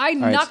 And so I right.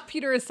 knock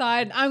Peter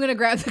aside. I'm going to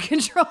grab the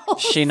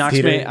controls. She knocks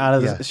Peter, me out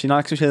of. yeah. She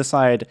knocks me to the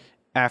side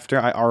after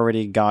I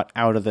already got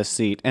out of the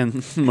seat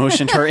and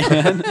motioned her in. You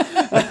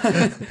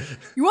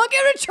want to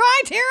give it a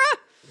try, Tara?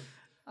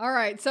 All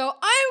right. So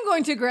I'm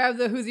going to grab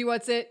the Who's He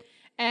What's It,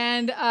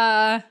 and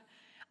I'm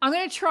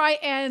going to try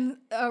and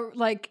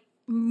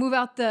move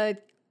out the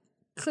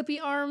clippy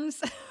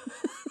arms.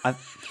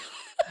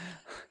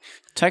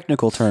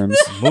 Technical terms.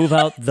 Move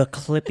out the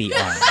clippy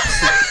arms.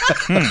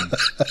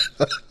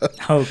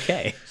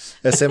 Okay.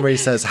 As Emery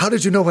says, how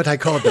did you know what I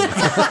called them?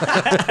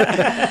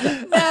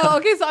 No,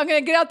 okay, so I'm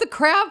going to get out the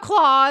crab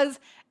claws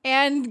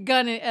and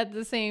gun it at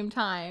the same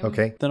time.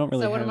 Okay. They don't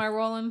really. So what have- am I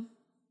rolling?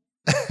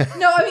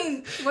 No, I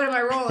mean, what am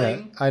I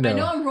rolling? I know. I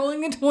know I'm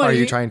rolling a 20. Are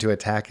you trying to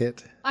attack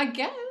it? I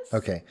guess.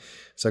 Okay.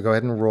 So go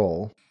ahead and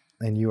roll,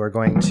 and you are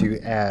going to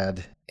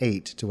add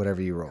 8 to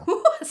whatever you roll.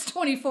 It's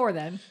 24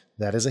 then.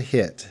 That is a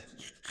hit.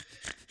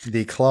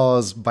 The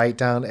claws bite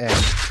down, and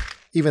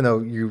even though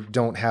you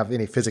don't have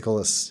any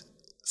physical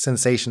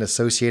sensation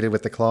associated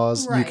with the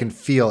claws, you Right. can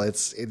feel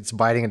it's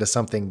biting into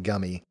something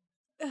gummy.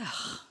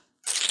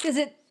 Does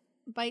it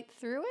bite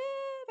through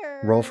it?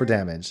 Or? Roll for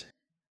damage.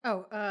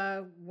 Oh,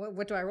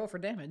 what do I roll for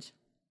damage?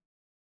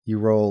 You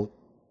roll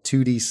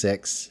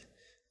 2d6,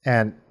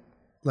 and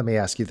let me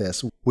ask you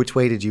this. Which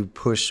way did you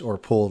push or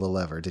pull the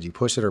lever? Did you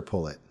push it or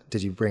pull it?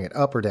 Did you bring it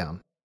up or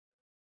down?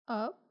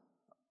 Up.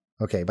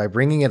 Okay, by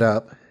bringing it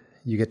up,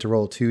 you get to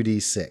roll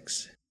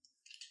 2d6.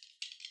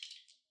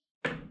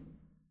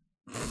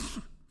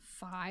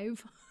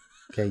 5.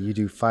 Okay, you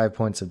do 5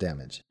 points of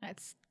damage.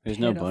 That's There's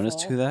no bonus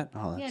pitiful. to that.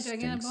 Oh, that Yeah, do I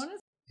get a stinks.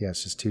 bonus? Yeah,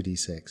 it's just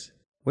 2d6.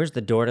 Where's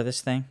the door to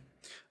this thing?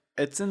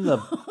 It's in the.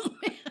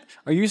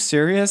 Are you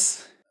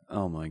serious?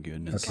 Oh my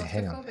goodness. Okay,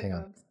 hang on.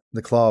 Claustrophobic.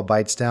 The claw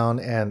bites down,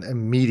 and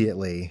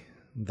immediately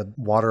the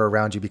water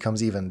around you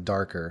becomes even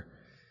darker.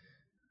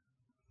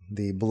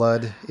 The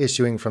blood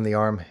issuing from the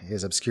arm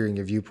is obscuring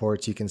your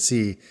viewports. You can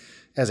see,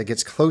 as it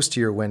gets close to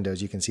your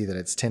windows, you can see that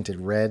it's tinted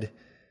red.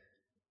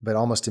 But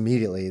almost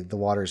immediately, the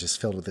water is just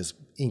filled with this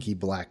inky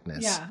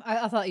blackness. Yeah,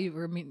 I thought you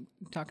were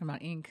talking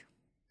about ink.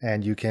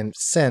 And you can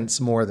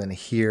sense more than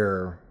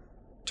hear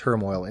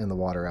turmoil in the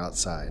water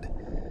outside.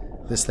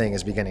 This thing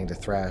is beginning to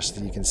thrash.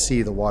 You can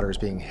see the water is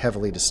being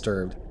heavily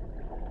disturbed.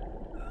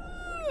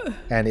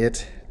 And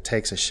it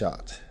takes a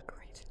shot.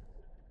 Great.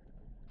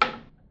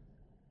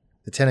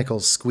 The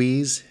tentacles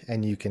squeeze,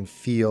 and you can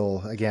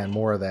feel, again,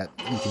 more of that.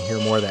 You can hear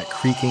more of that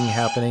creaking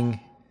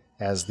happening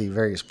as the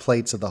various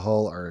plates of the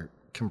hull are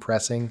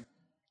compressing.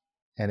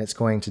 And it's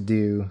going to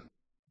do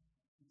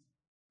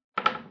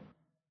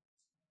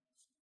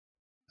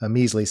a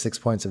measly 6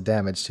 points of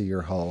damage to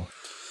your hull.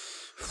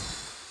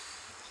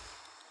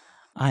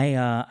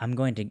 I'm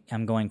going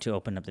to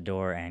open up the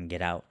door and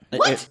get out.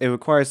 It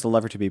requires the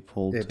lever to be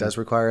pulled. It does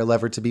require a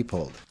lever to be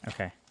pulled.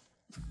 Okay.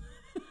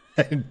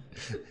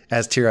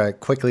 As Tira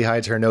quickly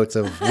hides her notes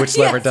of which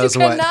lever does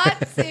you what.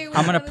 cannot see which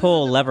I'm gonna one is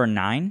pull the- lever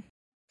 9.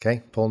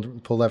 Okay, pull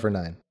lever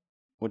 9.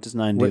 What does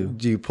 9 do?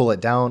 Do you pull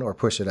it down or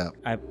push it up?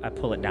 I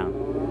pull it down.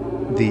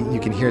 You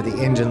can hear the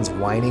engines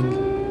whining,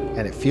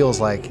 and it feels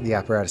like the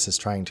apparatus is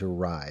trying to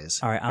rise.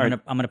 All right.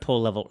 I'm gonna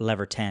pull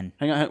lever 10.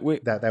 Hang on,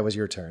 wait. That was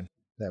your turn.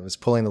 That was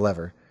pulling the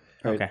lever.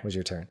 Right. Okay. Was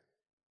your turn.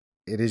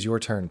 It is your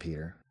turn,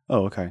 Peter.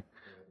 Oh, okay.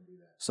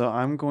 So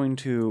I'm going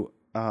to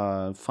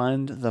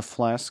find the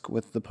flask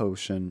with the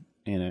potion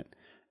in it,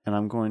 and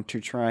I'm going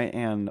to try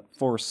and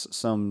force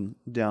some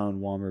down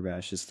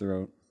Womberbash's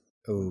throat.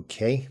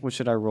 Okay. What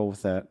should I roll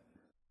with that?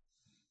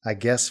 I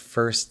guess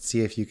first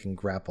see if you can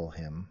grapple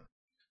him.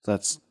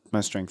 That's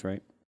my strength,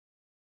 right?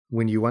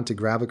 When you want to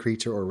grab a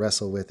creature or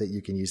wrestle with it,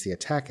 you can use the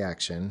attack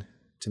action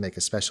to make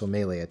a special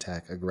melee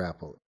attack, a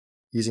grapple.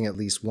 Using at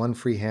least one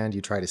free hand,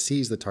 you try to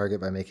seize the target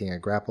by making a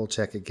grapple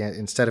check again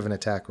instead of an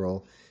attack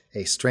roll,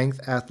 a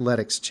strength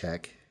athletics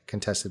check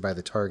contested by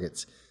the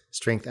target's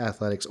strength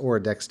athletics or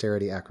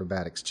dexterity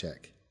acrobatics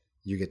check.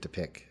 You get to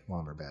pick,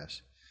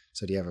 Womberbash.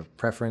 So do you have a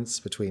preference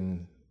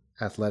between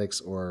athletics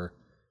or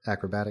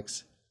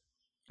acrobatics?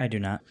 I do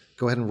not.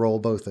 Go ahead and roll,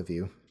 both of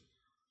you.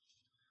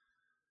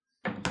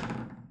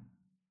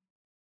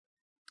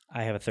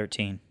 I have a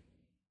 13.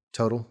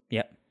 Total?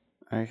 Yep.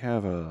 I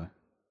have a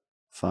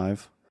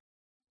 5.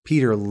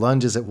 Peter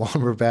lunges at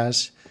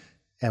Womberbash,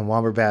 and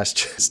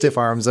Womberbash stiff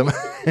arms him,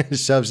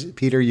 shoves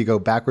Peter. You go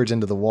backwards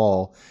into the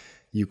wall.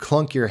 You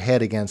clunk your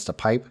head against a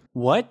pipe.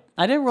 What?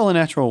 I didn't roll a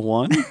natural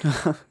 1.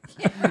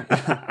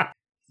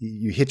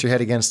 You hit your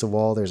head against the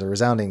wall. There's a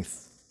resounding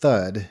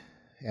thud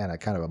and a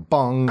kind of a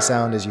bong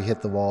sound as you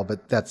hit the wall,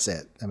 but that's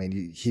it. I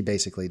mean, he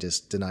basically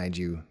just denied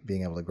you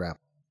being able to grapple.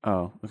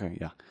 Oh, okay,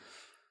 yeah.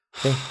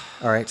 Okay.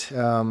 All right.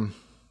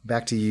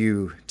 Back to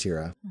you,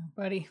 Tira.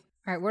 Buddy.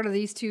 All right, what are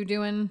these two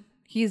doing?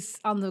 He's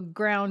on the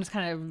ground, just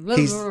kind of...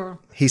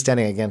 He's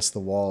standing against the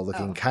wall,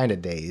 looking kind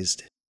of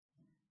dazed.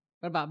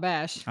 What about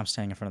Bash? I'm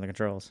standing in front of the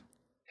controls.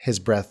 His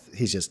breath,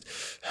 he's just...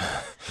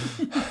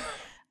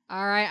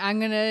 All right, I'm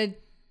going to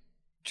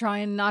try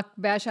and knock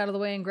Bash out of the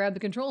way and grab the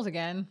controls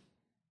again.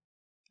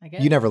 I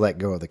guess. You never let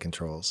go of the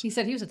controls. He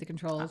said he was at the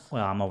controls.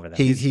 Well, I'm over that.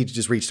 He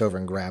just reached over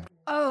and grabbed.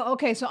 Oh,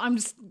 okay. So I'm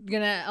just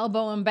going to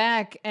elbow him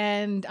back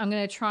and I'm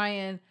going to try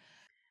and...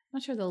 I'm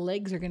not sure the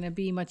legs are going to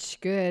be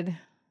much good.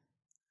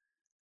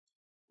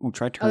 Ooh,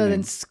 try turning. Other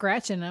than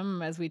scratching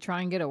him as we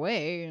try and get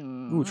away.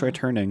 Ooh, try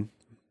turning.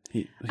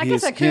 I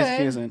guess I could.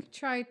 He isn't.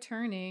 Try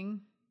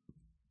turning.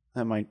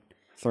 That might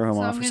throw him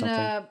So off I'm or something.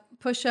 going to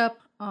push up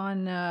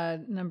on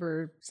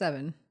number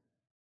 7.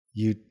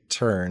 You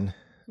turn,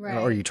 Right.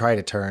 or you try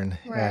to turn,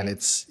 Right.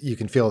 and you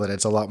can feel that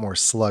it's a lot more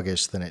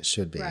sluggish than it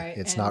should be. Right.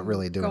 It's and not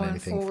really doing going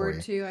anything for forward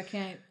you too. I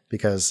can't.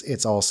 because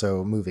it's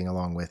also moving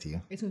along with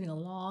you. It's moving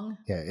along.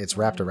 Yeah, it's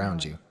wrapped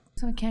around you.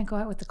 So I can't go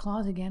out with the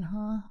claws again,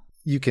 huh?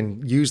 You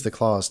can use the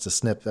claws to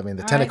snip. I mean,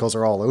 the All tentacles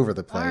are all over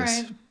the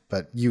place, right.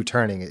 but you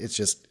turning it,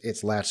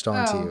 it's latched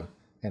onto Oh. you,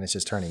 and it's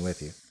just turning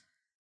with you.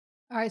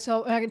 All right,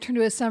 so I can turn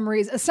to his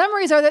summaries.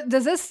 Summaries are that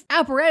does this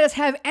apparatus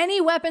have any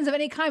weapons of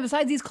any kind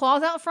besides these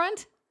claws out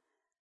front?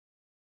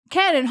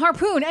 Cannon,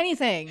 harpoon,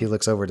 anything. He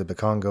looks over to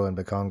Bakongo, and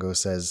Bakongo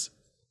says,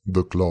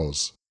 The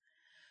claws.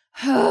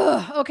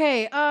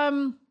 Okay,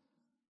 I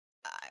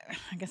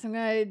guess I'm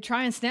gonna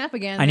try and snap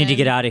again. I need to then.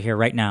 get out of here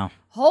right now.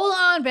 Hold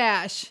on,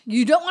 Bash.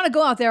 You don't want to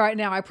go out there right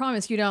now. I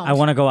promise you don't. I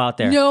want to go out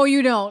there. No,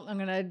 you don't. I'm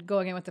gonna go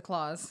again with the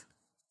claws.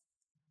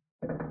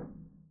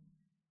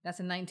 That's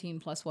a 19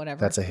 plus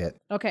whatever. "That's a hit."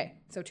 Okay,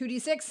 so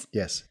 2d6.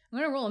 Yes. I'm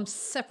gonna roll them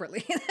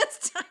separately.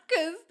 That's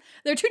because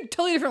they're two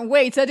totally different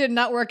weights. That did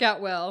not work out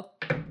well.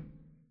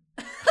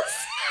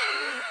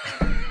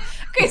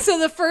 Okay, so on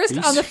the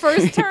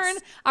first turn,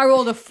 I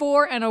rolled a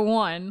 4 and a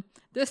 1.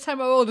 This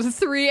time I rolled a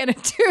 3 and a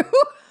 2.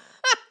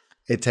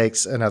 It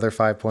takes another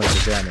 5 points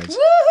of damage,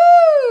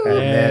 Woohoo!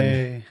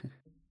 and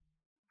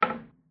then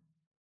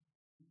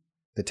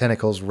the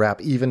tentacles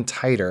wrap even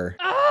tighter.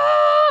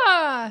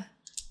 Ah!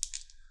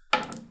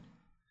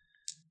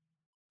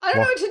 I don't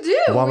know what to do.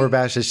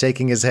 Womberbash is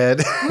shaking his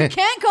head. We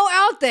can't go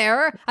out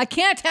there. I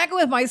can't attack it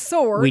with my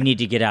sword. We need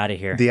to get out of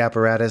here. The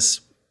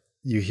apparatus,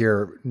 you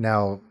hear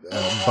now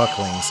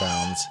buckling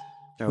sounds.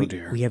 Oh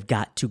dear. We have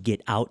got to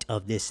get out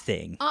of this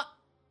thing.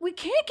 We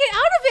can't get out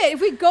of it.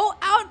 If we go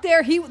out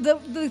there,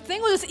 the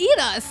thing will just eat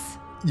us.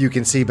 You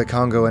can see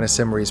Bakongo and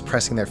Asimris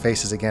pressing their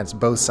faces against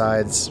both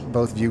sides,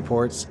 both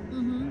viewports.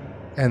 Mm-hmm.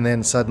 And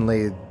then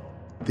suddenly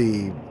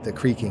the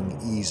creaking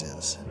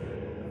eases.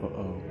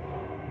 Uh-oh.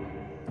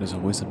 There's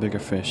always a bigger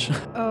fish.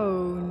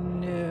 Oh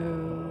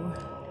no.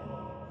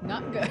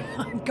 Not good.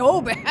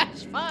 Go,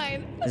 Bash.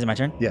 Fine. Is it my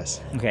turn?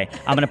 Yes. Okay.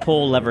 I'm going to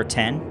pull lever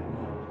 10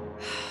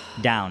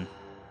 down.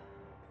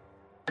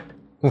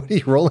 What are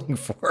you rolling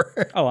for?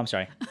 Oh, I'm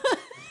sorry.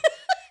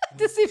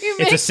 To see if you It's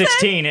make a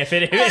 16 if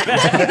it is. If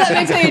that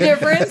makes any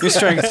difference. Your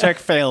strength check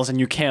fails and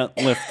you can't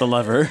lift the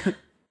lever.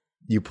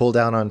 You pull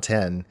down on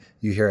 10.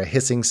 You hear a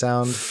hissing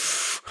sound,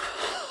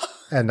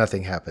 and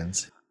nothing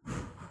happens.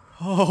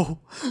 Oh.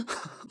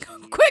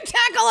 Quick,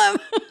 tackle him.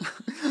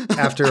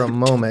 After a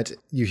moment,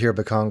 you hear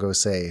Bakongo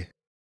say,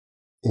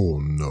 Oh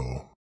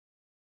no.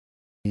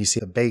 you see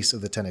the base of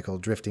the tentacle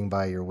drifting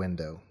by your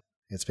window.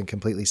 It's been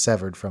completely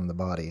severed from the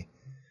body,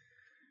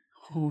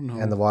 Oh no.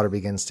 and the water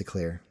begins to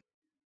clear.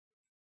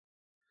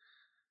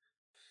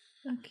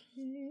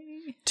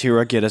 Okay.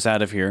 Tira, get us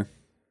out of here.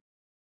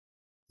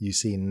 You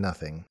see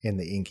nothing in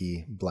the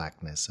inky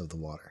blackness of the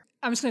water.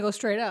 I'm just going to go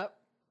straight up.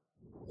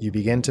 You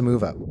begin to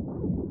move up.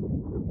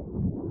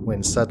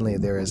 when suddenly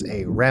there is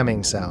a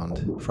ramming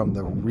sound from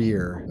the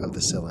rear of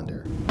the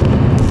cylinder.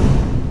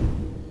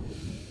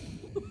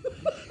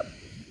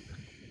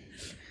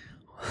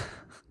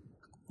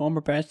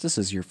 Womberbash, this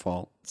is your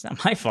fault. It's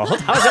not my fault.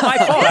 How is it my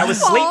fault? I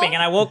was sleeping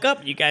and I woke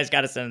up. You guys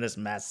got us into this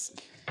mess.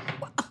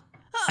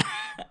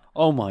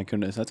 Oh my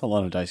goodness, that's a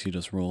lot of dice you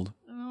just rolled.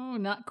 Oh,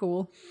 not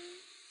cool.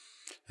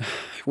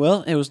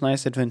 Well, it was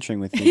nice adventuring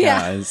with you Yeah.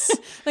 guys. I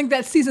think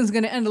that season's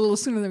going to end a little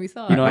sooner than we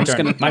thought. You know, My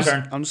turn. My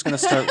turn. I'm just gonna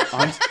start.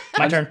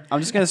 My turn. I'm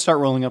just gonna start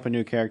rolling up a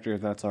new character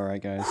if that's all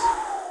right, guys.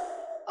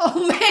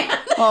 Oh, man.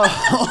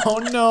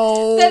 Oh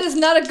no! That is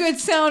not a good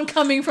sound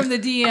coming from the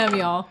DM,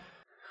 y'all.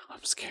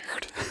 I'm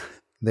scared.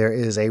 There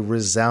is a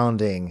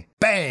resounding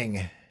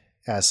bang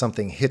as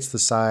something hits the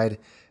side,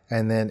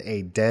 and then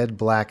a dead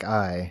black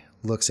eye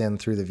looks in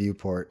through the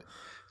viewport.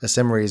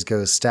 Asimres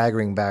goes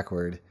staggering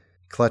backward,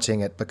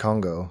 clutching at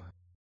Bakongo.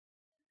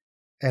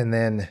 And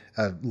then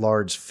a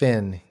large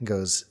fin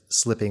goes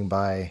slipping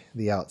by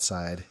the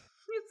outside.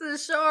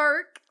 It's a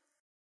shark.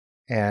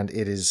 And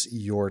it is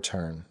your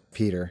turn,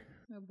 Peter.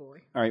 Oh,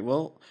 boy. All right.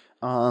 Well,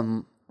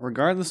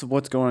 regardless of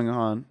what's going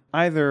on,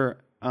 either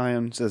I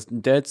am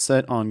just dead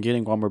set on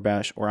getting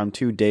Womberbash, or I'm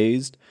too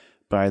dazed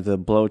by the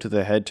blow to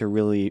the head to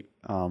really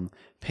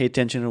pay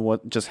attention to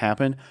what just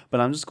happened.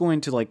 But I'm just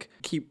going to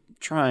keep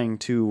trying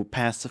to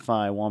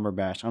pacify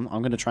Womberbash. I'm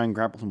going to try and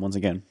grapple him once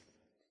again.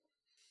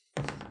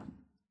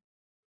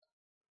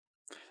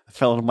 I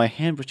fell out of my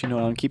hand, but you know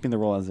what? I'm keeping the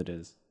roll as it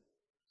is.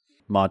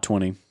 Mod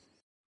 20.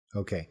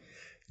 Okay.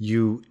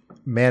 You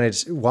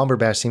manage.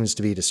 Womberbash seems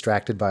to be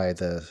distracted by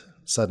the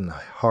sudden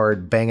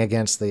hard bang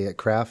against the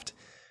craft.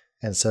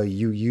 And so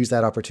you use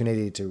that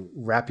opportunity to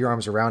wrap your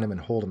arms around him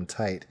and hold him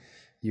tight.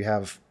 You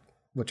have,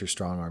 what's your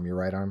strong arm? Your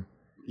right arm?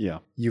 Yeah.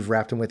 You've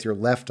wrapped him with your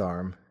left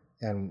arm,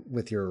 and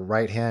with your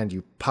right hand,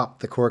 you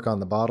pop the cork on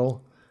the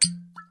bottle.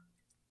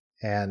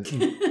 And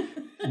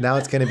now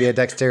it's going to be a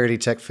dexterity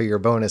check for your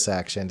bonus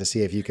action to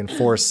see if you can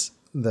force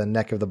the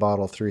neck of the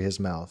bottle through his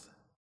mouth.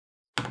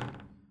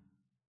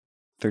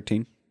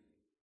 13.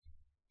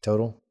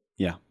 Total?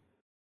 Yeah.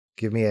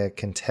 Give me a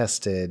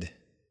contested.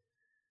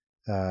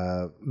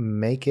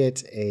 Make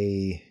it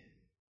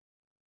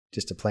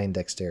just a plain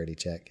dexterity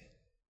check.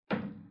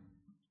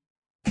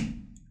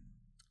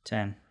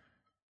 10.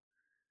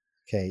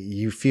 Okay,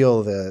 you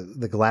feel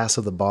the glass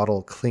of the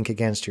bottle clink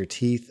against your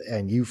teeth,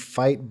 and you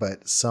fight,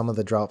 but some of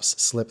the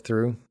drops slip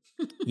through.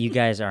 You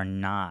guys are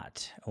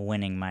not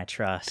winning my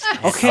trust.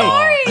 Okay.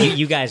 Sorry.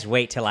 You guys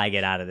wait till I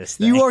get out of this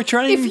thing. You are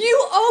trying. If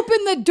you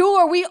open the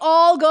door, we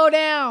all go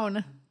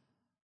down.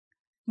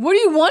 What do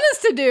you want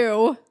us to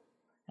do?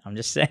 I'm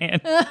just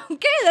saying.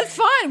 Okay, that's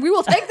fine. We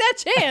will take that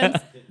chance.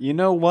 You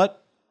know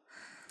what?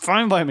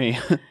 Fine by me.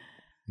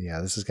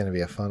 Yeah, this is going to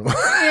be a fun one.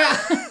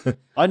 Yeah.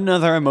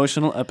 Another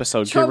emotional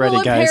episode. Trouble Get ready,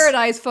 in guys.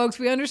 paradise, folks.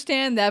 We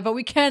understand that, but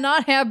we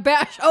cannot have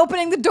Bash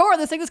opening the door of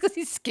this thing just because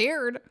he's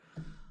scared.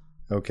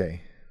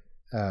 Okay.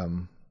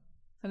 So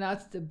now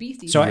it's the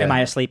beastie. So am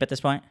I asleep at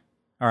this point?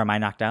 Or am I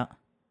knocked out?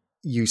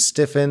 You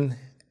stiffen,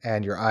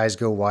 and your eyes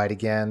go wide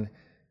again,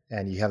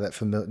 and you have that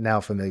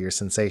now familiar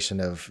sensation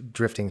of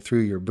drifting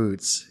through your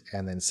boots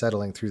and then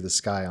settling through the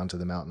sky onto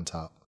the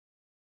mountaintop.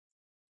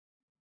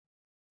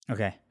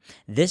 Okay.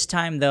 This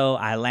time, though,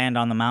 I land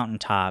on the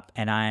mountaintop,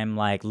 and I'm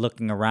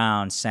looking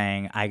around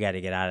saying, I got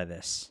to get out of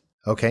this.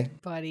 Okay.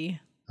 buddy.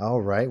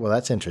 All right. Well,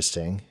 that's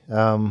interesting.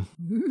 When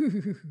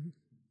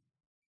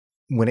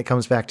it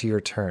comes back to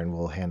your turn,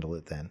 we'll handle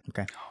it then.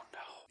 Okay.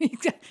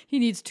 He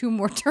needs 2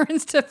 more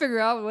turns to figure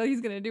out what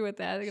he's going to do with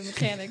that, the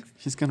mechanics.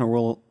 He's gonna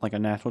roll a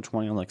natural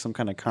 20 on some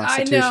kind of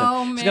constitution. I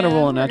know, man. He's gonna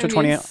roll a We're natural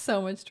gonna be 20 in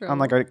so much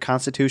trouble. on a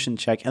constitution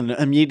check, and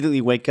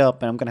immediately wake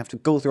up, and I'm gonna have to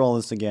go through all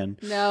this again.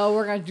 No,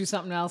 we're going to do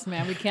something else,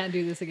 man. We can't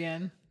do this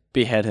again.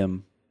 Behead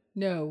him.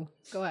 No.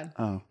 Go ahead.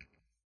 Oh.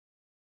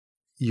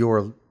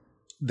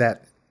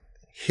 That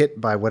hit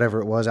by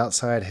whatever it was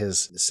outside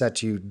has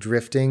set you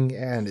drifting,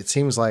 and it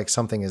seems like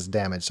something is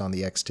damaged on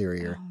the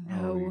exterior.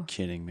 Oh, you're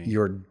kidding me.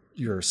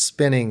 You're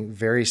spinning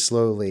very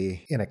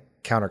slowly in a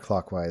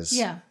counterclockwise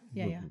Yeah.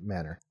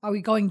 manner. Are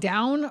we going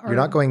down? Or? You're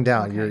not going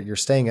down. Okay. You're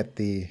staying at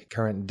the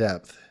current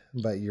depth,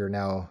 but you're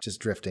now just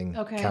drifting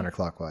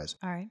counterclockwise.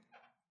 All right.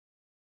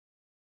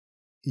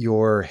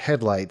 Your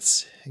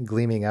headlights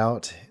gleaming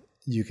out,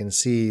 you can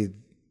see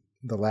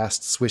the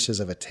last swishes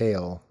of a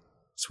tail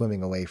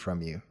swimming away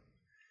from you.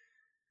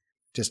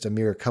 Just a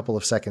mere couple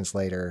of seconds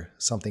later,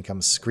 something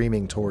comes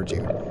screaming towards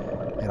you,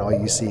 and all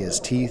you see is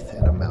teeth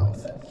and a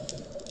mouth.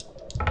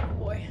 Oh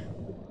boy.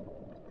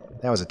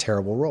 That was a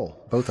terrible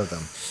roll, both of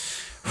them.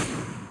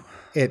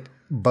 It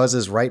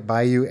buzzes right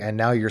by you, and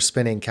now you're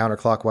spinning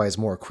counterclockwise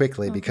more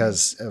quickly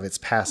because of its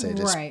passage.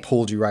 Right. It's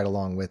pulled you right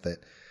along with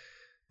it.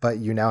 But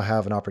you now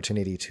have an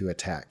opportunity to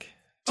attack.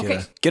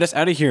 Okay. Get us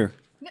out of here.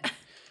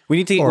 We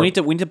need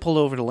to pull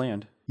over to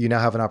land. You now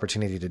have an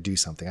opportunity to do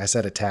something. I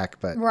said attack,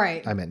 but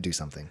Right. I meant do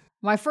something.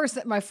 My first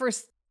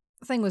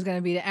thing was going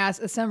to be to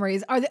ask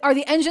Asimres, are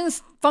the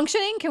engines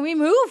functioning? Can we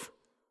move?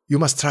 You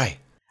must try.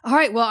 All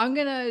right. Well, I'm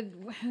going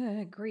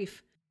to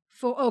grief.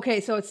 Okay,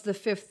 so it's the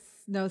 5th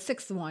No,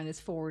 sixth one is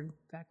forward,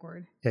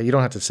 backward. Yeah, you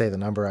don't have to say the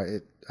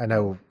number. I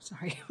know.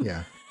 Sorry.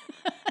 Yeah.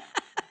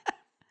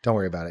 Don't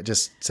worry about it.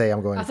 Just say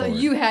I'm going I thought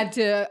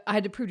forward. I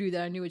had to prove to you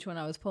that I knew which one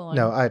I was pulling.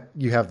 No,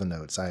 you have the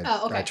notes. Okay.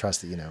 I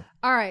trust that you know.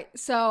 All right.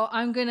 So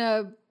I'm going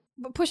to,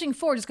 pushing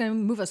forward is going to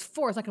move us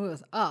forward. It's not going to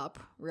move us up,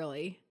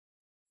 really.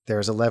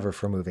 There's a lever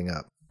for moving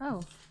up.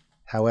 Oh.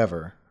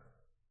 However,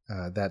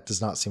 that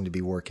does not seem to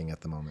be working at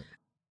the moment.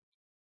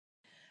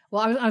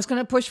 Well, I was going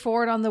to push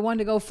forward on the one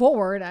to go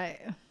forward.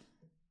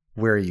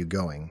 Where are you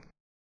going?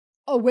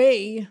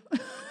 Away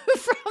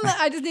from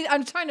that.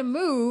 I'm trying to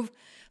move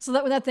so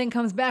that when that thing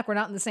comes back, we're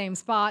not in the same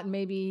spot and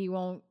maybe he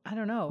won't, I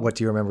don't know. What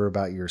do you remember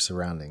about your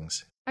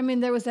surroundings? I mean,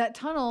 there was that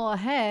tunnel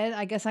ahead.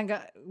 I guess we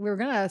were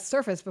going to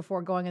surface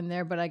before going in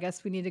there, but I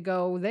guess we need to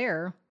go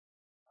there.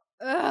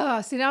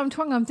 See, now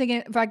I'm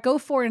thinking if I go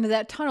forward into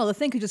that tunnel, the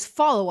thing could just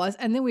follow us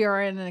and then we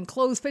are in an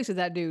enclosed space with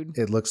that dude.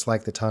 It looks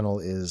like the tunnel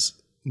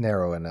is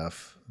narrow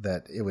enough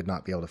that it would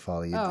not be able to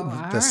follow you. Oh, all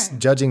right.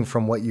 Judging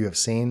from what you have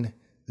seen,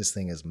 this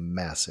thing is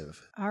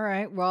massive. All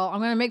right. Well, I'm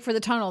going to make for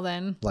the tunnel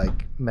then.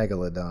 Like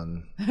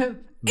Megalodon.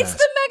 It's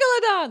the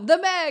Megalodon, the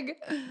Meg.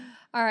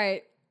 All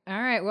right.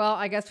 Well,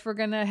 I guess we're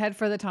going to head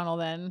for the tunnel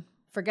then.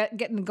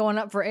 Forget going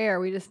up for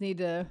air. We just need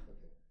to.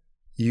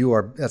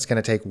 That's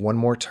going to take one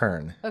more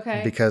turn.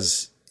 Okay.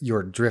 Because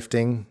you're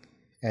drifting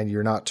and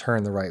you're not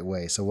turned the right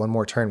way. So one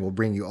more turn will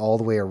bring you all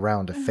the way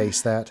around to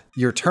face that.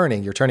 You're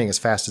turning as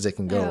fast as it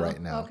can go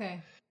right now.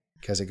 Okay.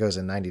 Because it goes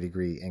in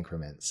 90-degree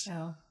increments.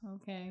 Oh,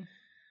 okay.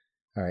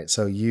 All right,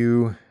 so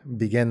you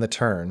begin the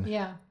turn.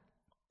 Yeah.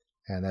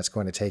 And that's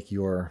going to take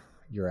your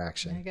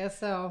action. I guess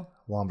so.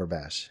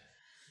 Womberbash.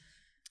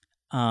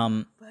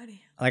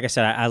 Buddy. Like I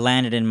said, I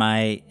landed in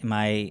my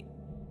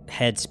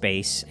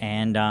headspace,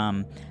 and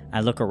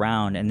I look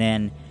around, and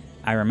then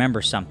I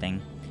remember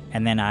something,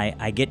 and then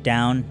I get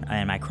down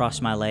and I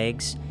cross my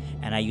legs,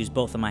 and I use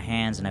both of my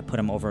hands and I put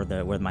them over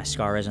where my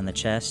scar is in the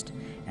chest,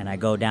 and I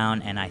go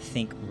down and I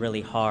think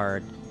really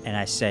hard, and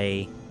I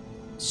say,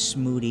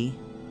 "Smooty,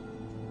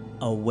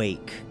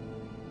 awake."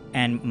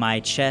 And my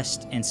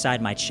chest,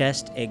 inside my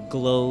chest, it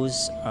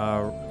glows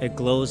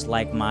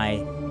like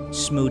my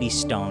Smooty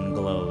stone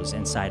glows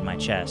inside my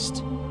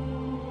chest.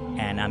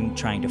 And I'm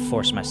trying to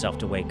force myself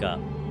to wake up.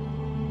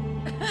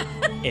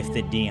 If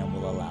the DM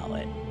will allow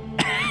it.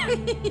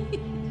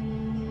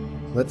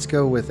 Let's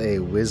go with a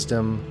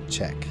wisdom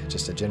check,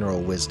 just a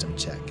general wisdom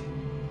check.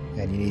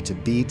 And you need to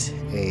beat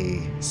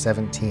a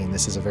 17.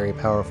 This is a very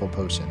powerful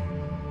potion.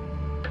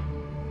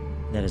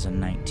 That is a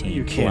 19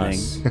 You're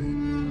plus.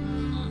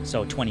 kidding.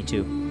 So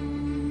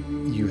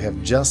 22. You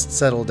have just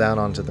settled down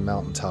onto the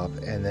mountaintop,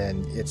 and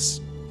then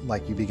it's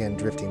like you begin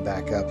drifting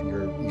back up.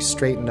 You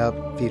straighten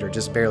up, feet are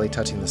just barely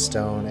touching the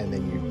stone, and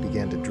then you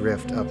begin to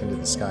drift up into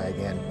the sky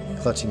again,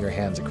 clutching your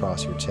hands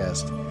across your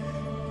chest.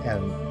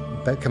 And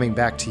coming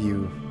back to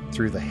you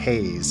through the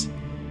haze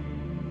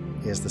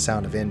is the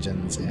sound of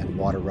engines and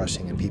water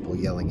rushing and people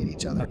yelling at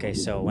each other. Okay,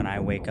 so when I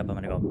wake up, I'm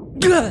gonna go,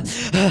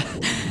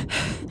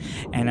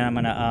 and I'm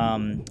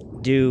gonna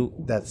do.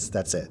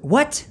 That's it.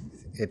 What?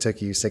 It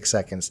took you 6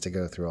 seconds to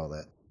go through all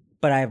that.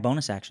 But I have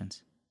bonus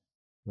actions.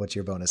 What's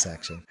your bonus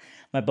action?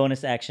 My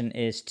bonus action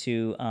is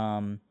to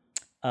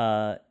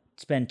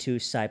spend 2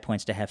 side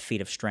points to have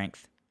feet of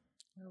strength.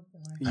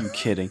 Are you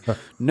kidding?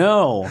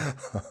 No.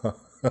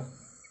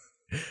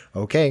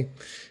 Okay.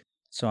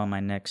 So on my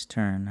next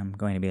turn, I'm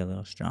going to be a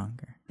little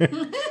stronger.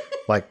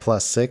 Like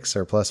 +6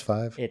 or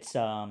 +5? It's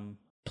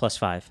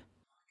 +5.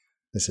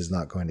 This is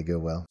not going to go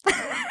well.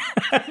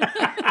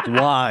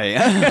 Why?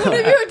 What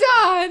have you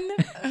done?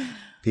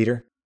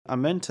 Peter? I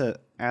meant to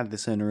add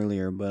this in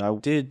earlier, but I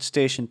did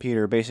station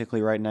Peter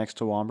basically right next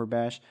to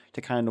Womberbash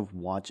to kind of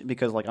watch,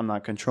 because like I'm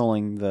not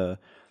controlling the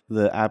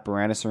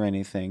apparatus or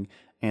anything,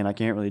 and I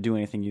can't really do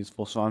anything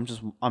useful. So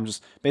I'm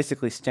just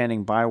basically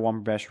standing by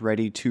Womberbash,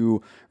 ready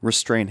to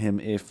restrain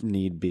him if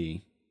need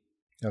be.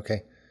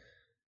 Okay.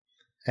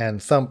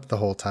 And Thump, the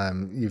whole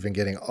time, you've been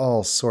getting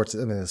all sorts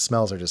of, the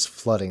smells are just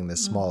flooding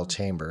this small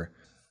chamber.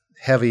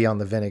 Heavy on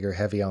the vinegar,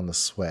 heavy on the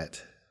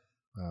sweat.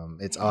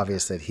 It's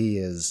obvious that he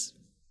is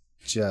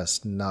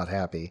just not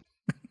happy.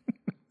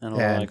 And a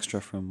little extra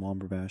from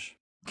Womberbash.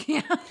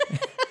 Yeah.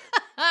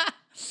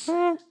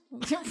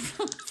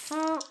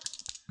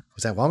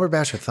 Was that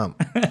Womberbash or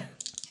Thump?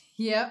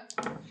 Yep.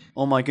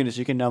 Oh my goodness,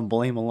 you can now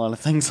blame a lot of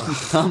things on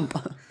Thump.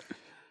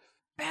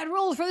 Bad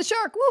rolls for the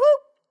shark. Woohoo!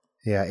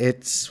 Yeah,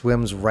 it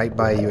swims right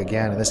by you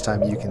again, and this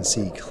time you can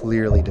see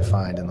clearly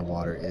defined in the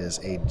water is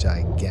a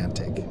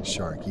gigantic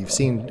shark. You've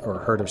seen or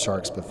heard of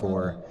sharks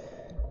before.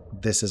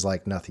 This is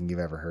like nothing you've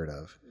ever heard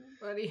of.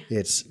 Buddy.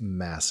 It's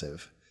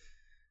massive.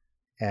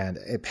 And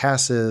it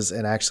passes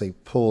and actually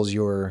pulls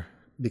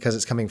because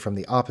it's coming from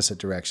the opposite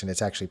direction,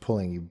 it's actually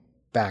pulling you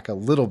back a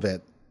little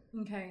bit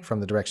from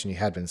the direction you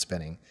had been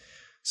spinning.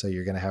 So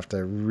you're going to have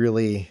to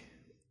really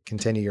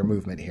continue your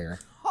movement here.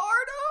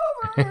 Hard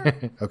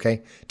over.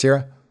 Okay,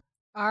 Tira?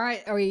 All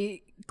right. Are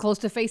we close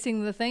to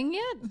facing the thing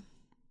yet?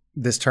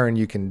 This turn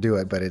you can do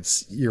it, but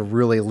you're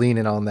really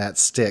leaning on that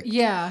stick.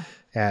 Yeah.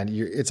 And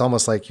it's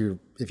almost like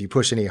if you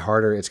push any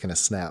harder, it's going to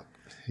snap.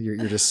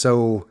 You're just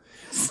so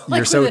Like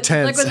you're so with the-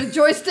 tense. Like with the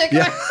joystick,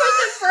 Yeah. if I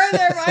push it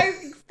further, if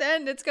I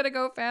extend, it's going to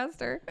go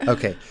faster.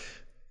 Okay.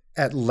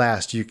 At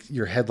last,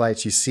 your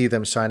headlights, you see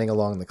them shining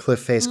along the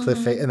cliff face,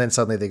 and then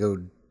suddenly they go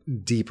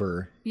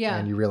deeper. Yeah.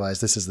 And you realize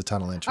this is the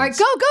tunnel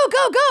entrance. All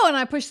right, go. And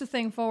I push the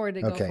thing forward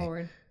to go Okay.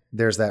 forward.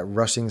 There's that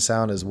rushing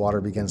sound as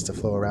water begins to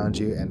flow around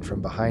you, and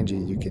from behind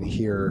you, you can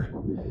hear.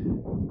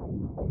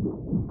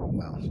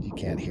 Well, you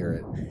can't hear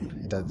it.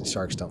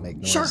 Sharks don't make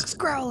noise. Sharks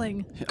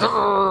growling.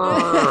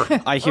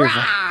 I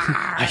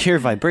hear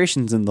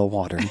vibrations in the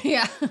water.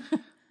 Yeah.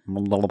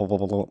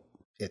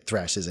 It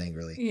thrashes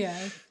angrily. Yeah.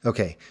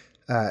 Okay.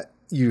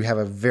 You have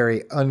a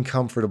very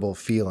uncomfortable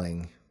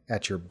feeling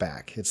at your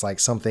back. It's like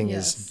something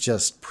Yes. is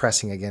just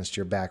pressing against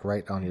your back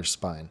right on your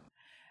spine.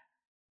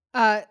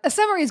 A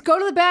summary is go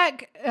to the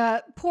back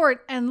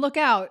port and look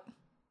out.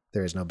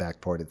 There is no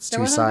back port. It's There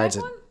two wasn't a back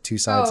sides, one? two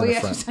sides Oh, and a yeah.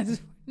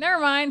 front.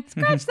 Never mind.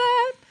 Scratch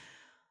that.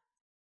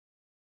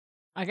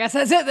 I guess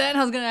that's it then.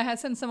 I was going to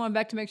send someone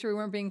back to make sure we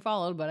weren't being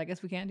followed, but I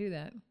guess we can't do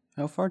that.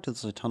 How far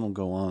does the tunnel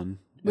go on?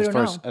 We don't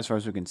know. As far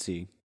as we can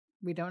see.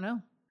 We don't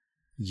know.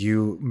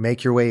 You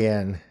make your way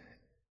in,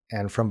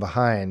 and from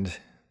behind,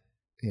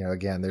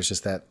 again, there's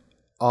just that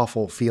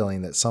awful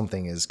feeling that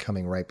something is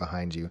coming right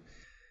behind you.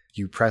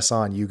 You press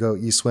on,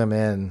 you swim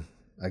in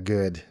a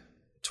good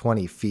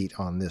 20 feet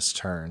on this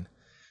turn.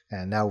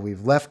 And now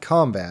we've left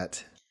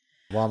combat.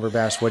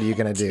 Womberbash, what are you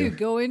going to To do?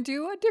 go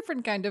into a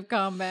different kind of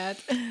combat.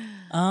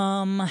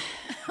 Oh,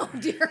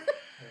 dear.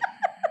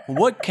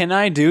 What can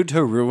I do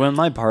to ruin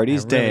my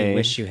party's I really day?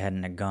 wish you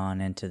hadn't have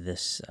gone into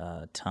this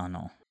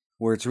tunnel.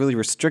 Where it's really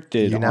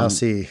restricted. You now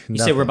see You said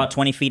we're nothing. about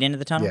 20 feet into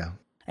the tunnel? Yeah.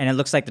 And it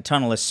looks like the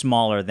tunnel is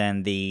smaller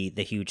than the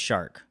huge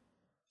shark.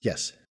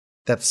 Yes.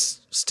 That's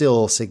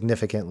still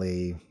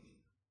significantly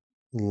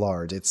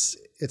large. It's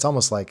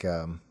almost like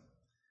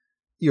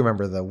you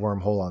remember the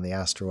wormhole on the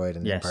asteroid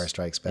in Yes. Empire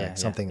Strikes Back. Yeah,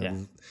 Something yeah.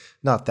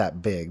 not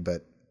that big,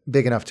 but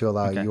big enough to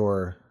allow Okay.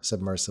 your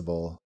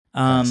submersible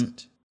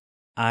passage.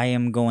 I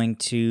am going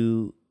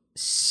to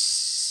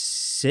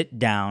sit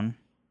down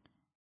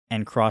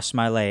and cross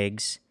my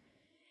legs,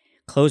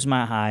 close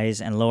my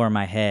eyes and lower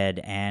my head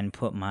and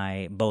put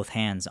my both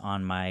hands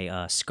on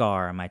my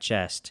scar on my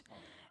chest.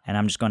 And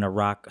I'm just going to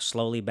rock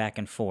slowly back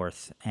and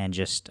forth and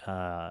just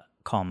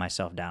calm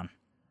myself down.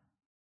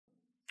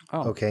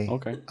 Oh, Okay.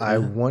 Okay. I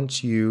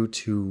want you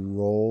to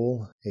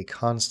roll a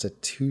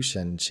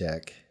Constitution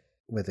check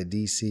with a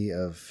DC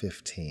of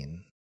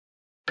 15.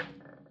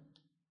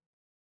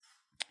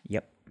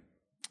 Yep.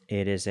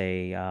 It is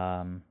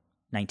a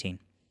 19.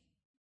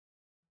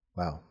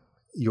 Wow.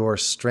 Your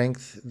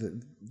strength,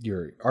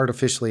 your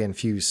artificially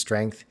infused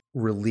strength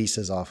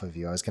releases off of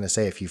you. I was going to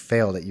say if you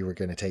failed it, you were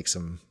going to take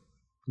some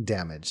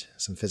damage,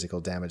 some physical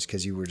damage,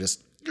 because you were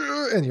just,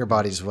 and your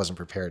body just wasn't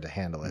prepared to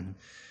handle it.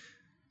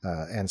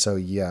 And so,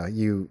 yeah,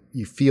 you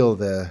feel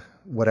the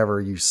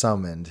whatever you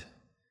summoned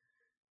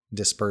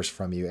disperse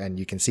from you, and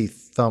you can see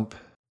Thump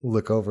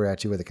look over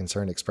at you with a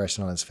concerned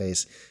expression on his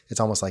face. It's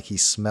almost like he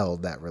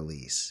smelled that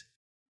release.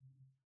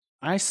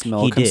 I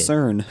smell He did.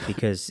 concern.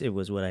 Because it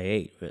was what I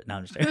ate. But no,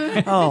 I'm just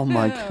kidding. Oh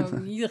my god.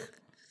 Yuck.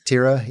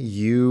 Tira,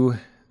 you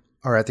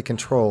are at the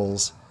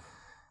controls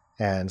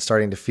and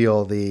starting to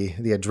feel the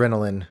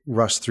adrenaline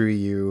rush through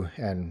you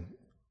and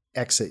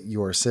exit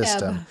your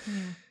system.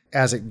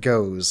 As it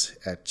goes,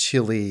 a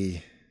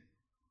chilly,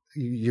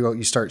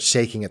 you start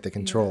shaking at the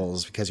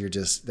controls because you're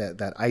just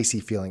that icy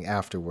feeling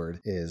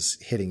afterward is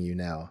hitting you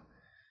now.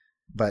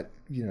 But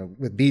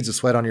with beads of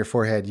sweat on your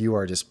forehead, you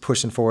are just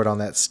pushing forward on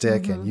that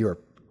stick, and you are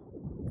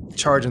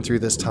charging through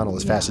this tunnel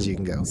as fast as you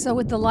can go. So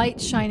with the light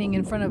shining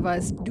in front of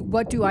us,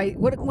 what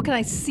can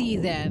I see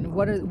then?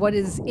 What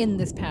is in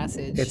this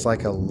passage? It's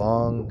like a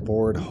long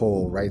bored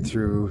hole right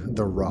through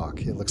the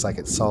rock. It looks like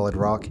it's solid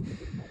rock,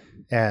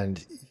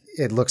 and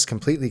it looks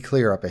completely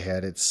clear up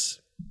ahead. It's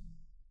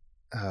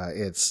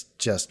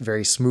just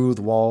very smooth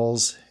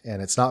walls,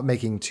 and it's not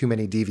making too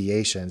many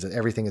deviations.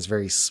 Everything is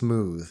very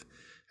smooth,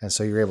 and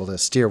so you're able to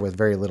steer with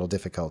very little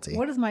difficulty.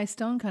 What does my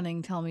stone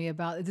cunning tell me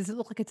about it? Does it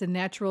look like it's a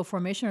natural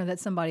formation, or that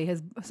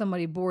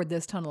somebody bored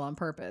this tunnel on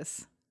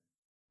purpose?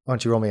 Why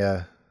don't you roll me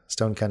a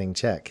stone cunning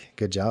check?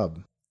 Good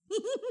job.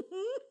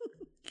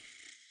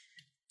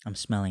 I'm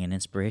smelling an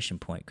inspiration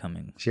point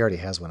coming. She already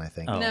has one, I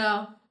think. Oh.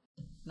 No,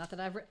 not that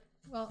I've.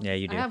 Well, Yeah,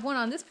 you do. I have one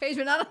on this page,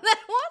 but not on that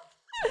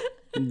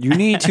one. You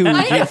need to.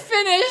 I need to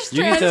finish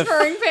You need to-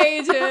 transferring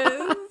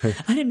pages.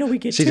 I didn't know we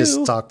get She just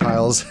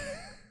stockpiles.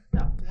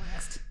 Oh,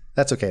 blast.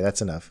 That's okay.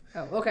 That's enough.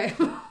 Oh, okay.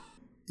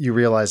 You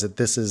realize that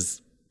this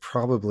is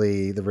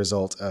probably the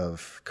result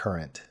of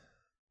current.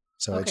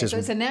 So Okay, it's just so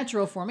it's a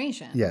natural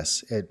formation.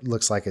 yes, it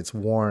looks like it's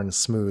worn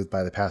smooth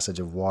by the passage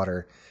of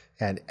water.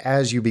 And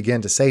as you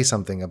begin to say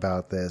something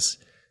about this,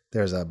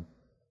 there's a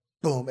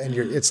boom, and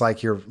it's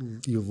like you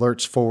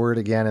lurch forward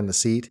again in the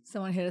seat.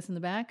 Someone hit us in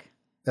the back.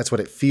 That's what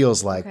it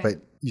feels like. Okay.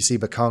 But you see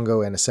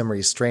Bakongo and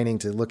Asimri straining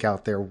to look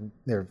out their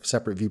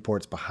separate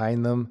viewports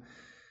behind them,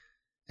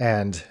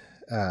 and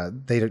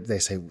they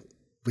say,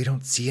 "We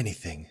don't see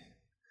anything."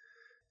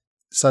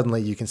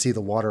 Suddenly, you can see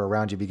the water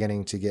around you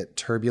beginning to get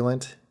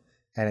turbulent,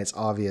 and it's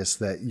obvious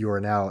that you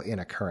are now in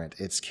a current.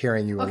 It's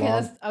carrying you Okay,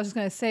 along. I was just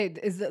going to say,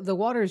 is the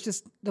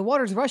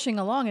water's rushing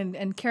along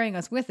and carrying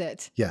us with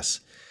it. Yes.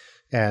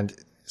 And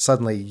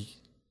suddenly,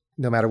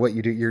 no matter what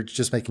you do, you're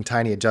just making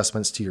tiny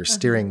adjustments to your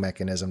steering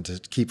mechanism to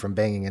keep from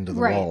banging into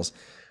the Right. walls.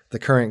 The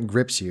current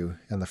grips you,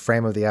 and the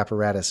frame of the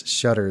apparatus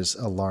shudders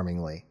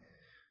alarmingly.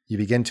 You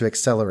begin to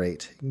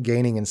accelerate,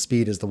 gaining in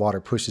speed as the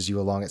water pushes you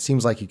along. It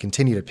seems like you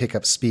continue to pick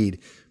up speed,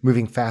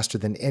 moving faster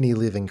than any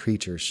living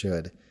creature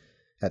should.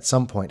 At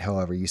some point,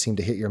 however, you seem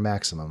to hit your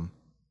maximum,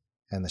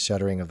 and the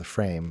shuddering of the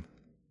frame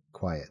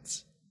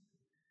quiets.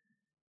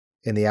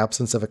 In the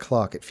absence of a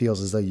clock, it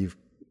feels as though you've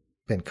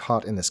been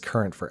caught in this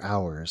current for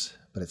hours,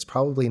 but it's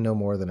probably no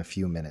more than a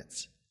few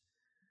minutes.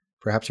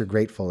 Perhaps you're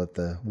grateful that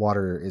the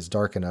water is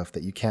dark enough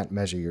that you can't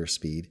measure your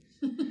speed.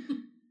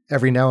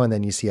 Every now and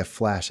then you see a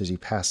flash as you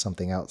pass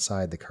something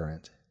outside the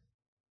current.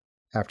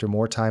 After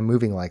more time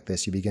moving like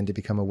this, you begin to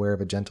become aware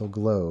of a gentle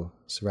glow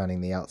surrounding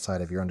the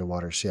outside of your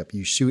underwater ship.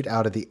 You shoot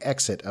out of the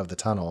exit of the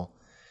tunnel,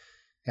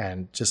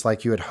 and just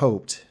like you had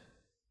hoped,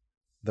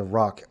 the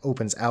rock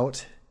opens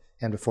out,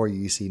 and before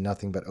you see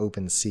nothing but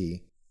open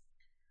sea.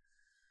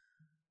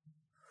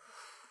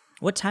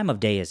 What time of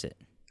day is it?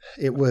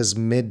 It was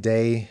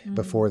midday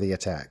before the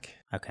attack.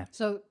 Okay.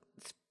 So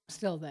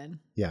still then.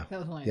 Yeah. That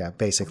was only Yeah,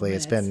 basically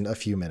it's minutes. been a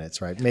few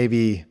minutes, right?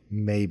 Maybe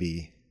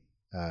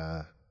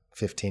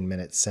 15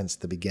 minutes since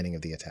the beginning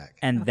of the attack.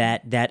 And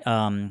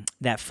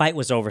that fight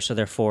was over, so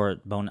therefore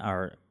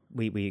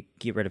we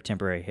get rid of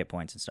temporary hit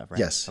points and stuff, right?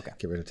 Yes. Okay.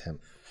 Get rid of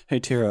temp. Hey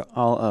Tara,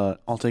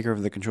 I'll take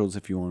over the controls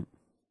if you want.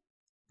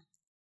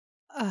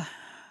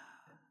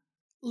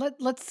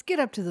 Let's get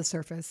up to the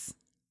surface.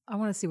 I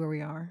want to see where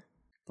we are.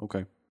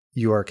 Okay.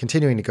 You are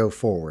continuing to go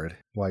forward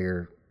while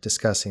you're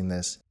discussing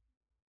this.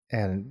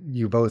 And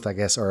you both, I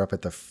guess, are up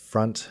at the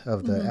front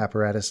of the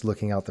apparatus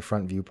looking out the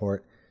front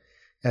viewport.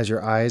 As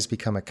your eyes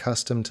become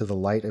accustomed to the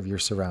light of your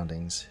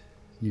surroundings,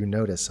 you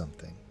notice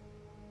something.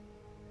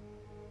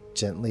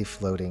 Gently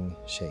floating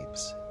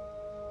shapes.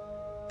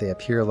 They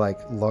appear like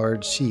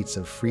large sheets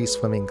of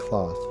free-swimming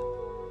cloth,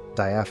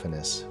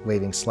 diaphanous,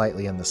 waving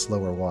slightly in the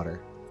slower water.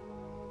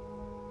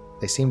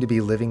 They seem to be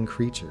living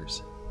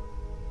creatures,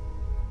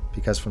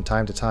 because from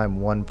time to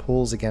time one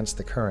pulls against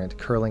the current,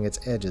 curling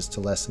its edges to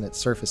lessen its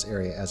surface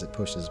area as it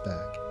pushes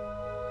back.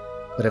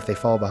 But if they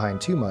fall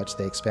behind too much,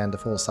 they expand to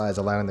full size,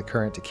 allowing the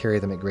current to carry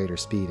them at greater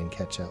speed and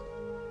catch up.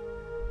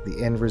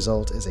 The end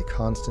result is a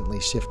constantly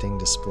shifting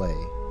display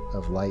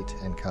of light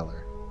and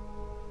color.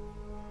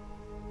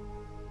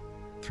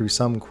 Through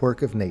some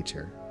quirk of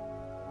nature,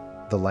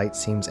 the light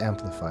seems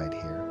amplified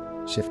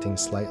here, shifting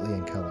slightly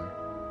in color.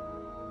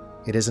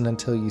 It isn't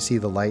until you see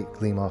the light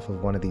gleam off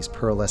of one of these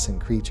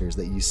pearlescent creatures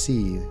that you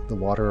see the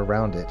water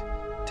around it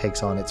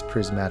takes on its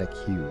prismatic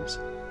hues.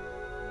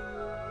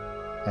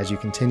 As you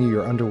continue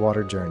your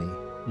underwater journey,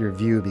 your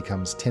view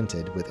becomes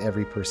tinted with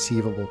every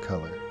perceivable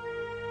color.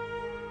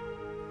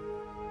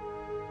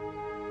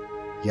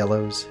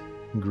 Yellows,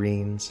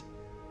 greens,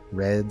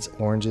 reds,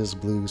 oranges,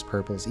 blues,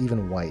 purples,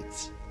 even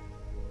whites.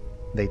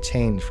 They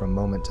change from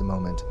moment to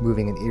moment,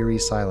 moving in eerie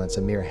silence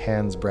a mere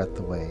hand's breadth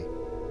away.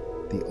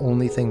 The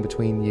only thing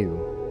between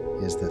you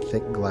is the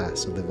thick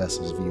glass of the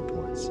vessel's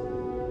viewports.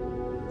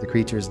 The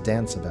creatures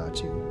dance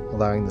about you,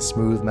 allowing the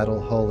smooth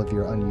metal hull of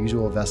your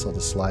unusual vessel to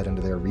slide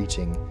under their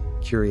reaching,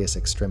 curious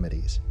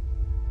extremities.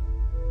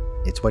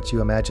 It's what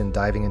you imagine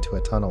diving into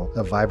a tunnel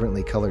of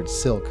vibrantly colored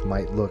silk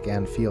might look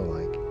and feel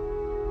like.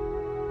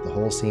 The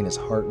whole scene is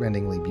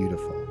heart-rendingly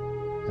beautiful,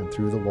 and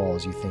through the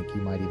walls you think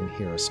you might even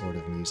hear a sort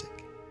of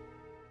music.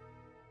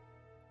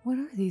 What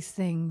are these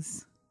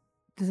things?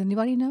 Does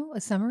anybody know? A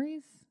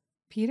summary?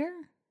 Peter?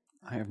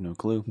 I have no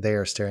clue. They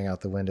are staring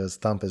out the windows.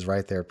 Thump is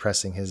right there,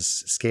 pressing his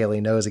scaly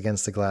nose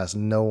against the glass.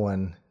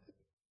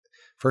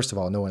 First of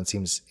all, no one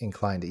seems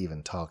inclined to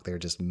even talk. They're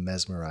just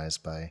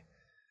mesmerized by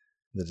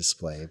the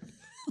display.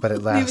 But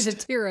at Leave it last, to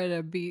Tira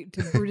to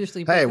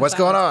brutishly. hey, what's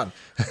going on?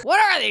 What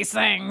are these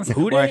things?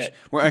 We're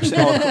actually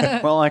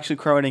actually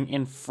crowding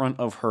in front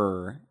of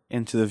her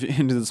into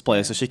the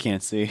display so she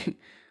can't see.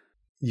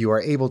 You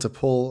are able to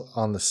pull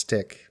on the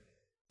stick.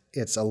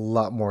 It's a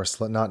lot more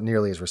not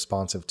nearly as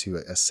responsive to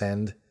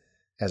ascend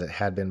as it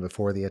had been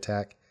before the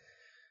attack.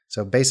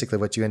 So basically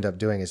what you end up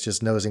doing is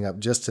just nosing up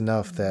just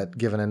enough that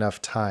given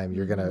enough time,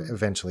 you're going to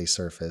eventually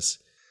surface.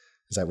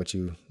 Is that what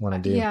you want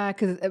to do? Yeah,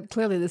 because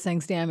clearly this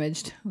thing's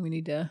damaged. We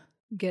need to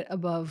get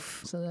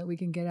above so that we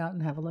can get out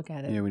and have a look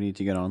at it. Yeah, we need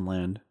to get on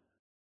land.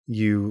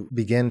 You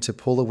begin to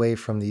pull away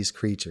from these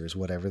creatures,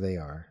 whatever they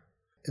are.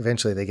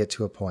 Eventually they get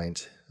to a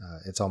point.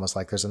 It's almost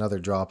like there's another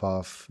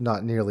drop-off,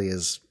 not nearly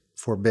as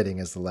forbidding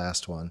as the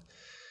last one.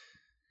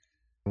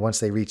 Once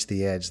they reach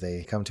the edge,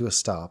 they come to a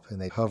stop, and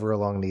they hover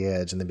along the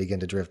edge, and they begin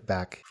to drift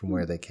back from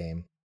where they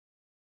came.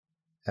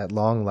 At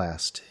long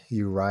last,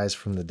 you rise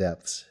from the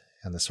depths,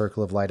 and the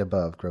circle of light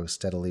above grows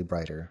steadily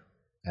brighter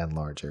and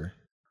larger.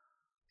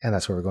 And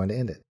that's where we're going to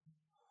end it.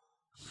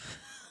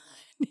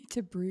 Need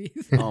to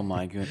breathe. Oh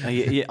my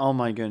goodness! Oh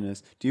my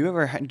goodness! Do you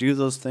ever do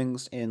those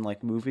things in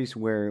like movies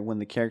where when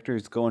the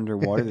characters go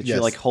underwater that you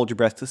Yes. like hold your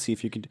breath to see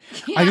if you could?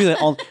 I do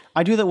that.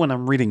 I do that when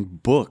I'm reading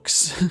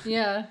books.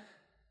 Yeah.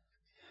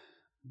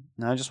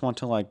 Now I just want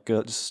to like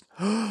go just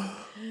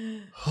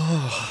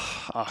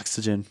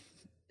oxygen.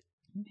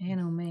 Man,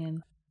 oh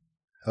man.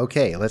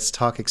 Okay, let's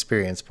talk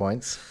experience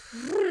points.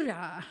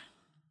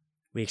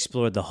 We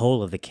explored the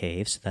whole of the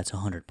cave, so that's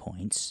 100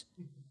 points.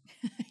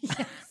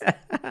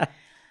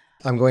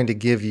 I'm going to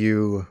give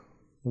you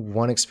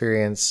 1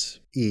 experience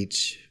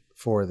each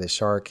for the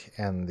shark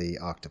and the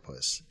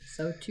octopus.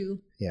 So 2.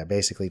 Yeah,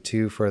 basically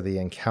 2 for the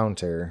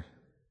encounter.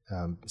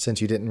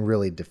 Since you didn't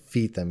really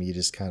defeat them, you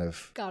just kind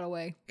of Got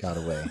away. got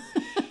away.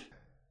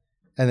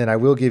 And then I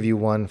will give you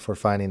 1 for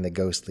finding the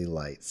ghostly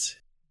lights.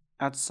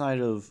 Outside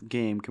of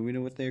game, can we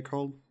know what they're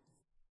called?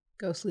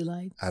 Ghostly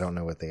lights. I don't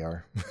know what they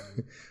are.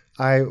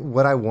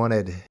 What I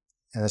wanted,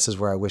 and this is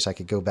where I wish I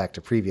could go back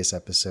to previous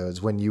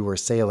episodes, when you were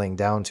sailing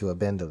down to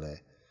Abendale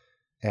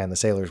and the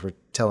sailors were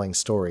telling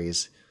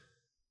stories,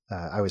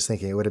 I was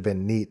thinking it would have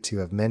been neat to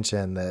have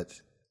mentioned that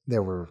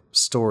there were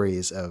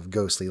stories of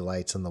ghostly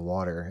lights in the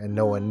water and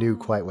no one knew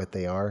quite what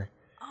they are.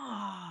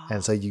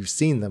 And so you've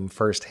seen them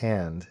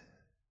firsthand.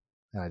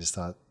 And I just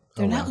thought,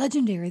 They're oh, not wow.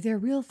 legendary. They're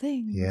real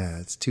things. Yeah,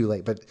 it's too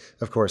late. But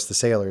of course, the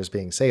sailors,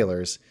 being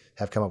sailors,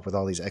 have come up with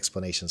all these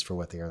explanations for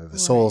what they are. The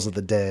souls of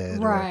the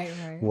dead, Right.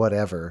 or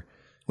whatever.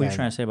 What are you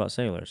trying to say about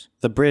sailors?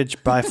 The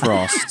Bridge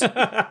Bifrost.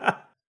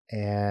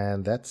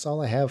 And that's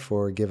all I have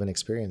for given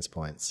experience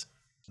points.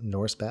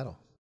 Norse battle.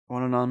 I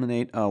want to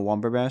nominate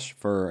Womberbash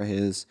for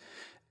his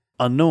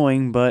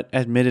annoying but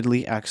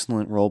admittedly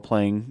excellent role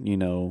playing. You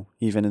know,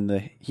 even in the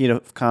heat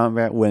of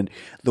combat, when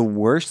the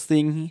worst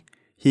thing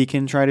he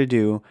can try to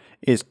do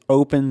is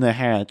open the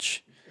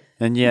hatch,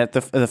 and yet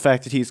the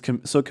fact that he's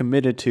so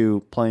committed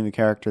to playing the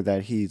character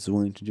that he's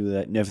willing to do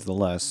that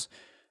nevertheless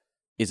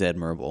is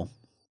admirable.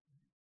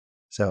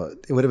 So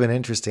it would have been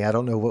interesting. I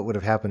don't know what would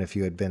have happened if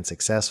you had been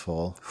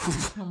successful.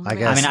 I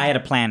guess. I mean, I had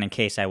a plan in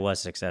case I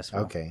was successful.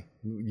 Okay.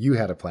 You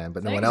had a plan,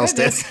 but no Thank one else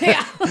did. goodness.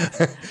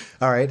 Yeah.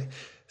 All right.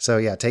 So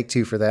yeah, take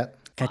 2 for that.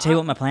 Can I tell you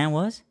what my plan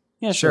was?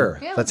 Yeah, Sure.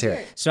 Yeah, Let's hear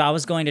it. So I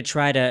was going to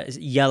try to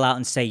yell out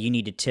and say, you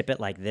need to tip it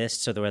like this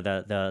so where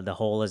the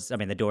hole is, I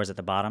mean, the door's at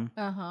the bottom.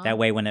 Uh-huh. That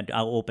way when it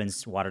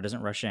opens, water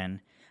doesn't rush in.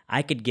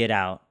 I could get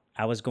out.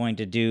 I was going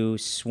to do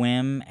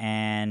swim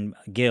and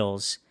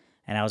gills,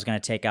 and I was going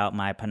to take out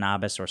my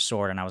panabis or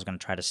sword, and I was going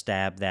to try to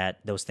stab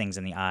those things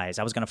in the eyes.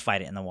 I was going to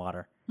fight it in the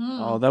water.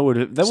 Oh, that would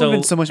have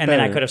been so much and better. then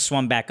I could have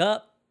swum back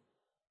up,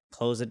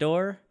 close the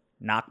door,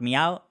 knock me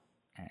out,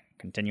 and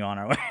continue on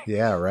our way.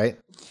 Yeah, right?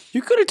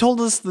 You could have told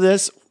us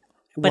this.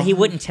 But he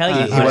wouldn't tell you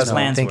He what his wasn't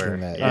plans thinking were.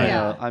 that. I Yeah.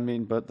 know. I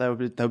mean, but that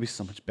would be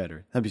so much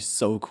better. That'd be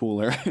so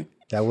cooler.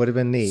 That would have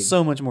been neat.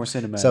 So much more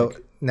cinematic. So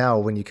now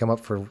when you come up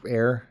for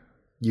air,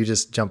 you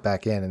just jump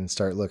back in and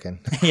start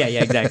looking. Yeah,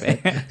 exactly.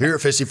 Here,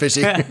 fishy,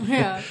 fishy.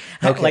 Yeah.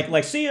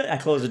 Like, see it? I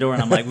close the door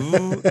and I'm like,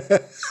 ooh.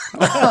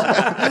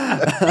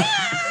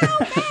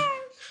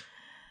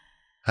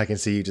 I can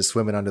see you just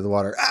swimming under the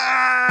water.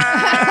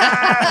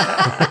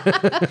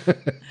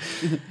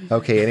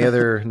 Okay, any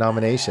other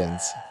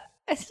nominations?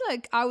 I feel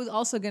like I was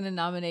also going to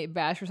nominate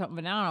Bash for something,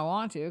 but now I don't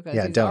want to because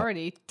Yeah, he's don't.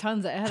 already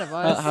tons ahead of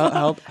us.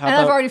 how and I've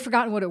about already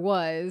forgotten what it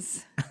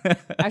was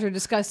after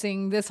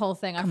discussing this whole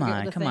thing. I Come forget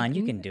on, what the come on,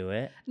 you thing- can do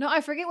it. No,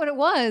 I forget what it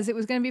was. It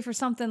was going to be for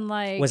something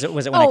like. Was it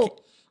when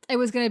it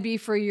was going to be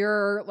for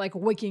your like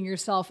waking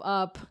yourself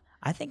up.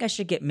 I think I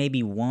should get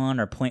maybe 1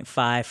 or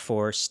 0.5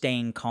 for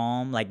staying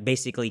calm. Like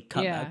basically,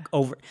 Yeah.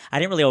 I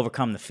didn't really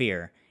overcome the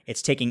fear.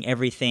 It's taking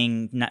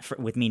everything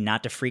with me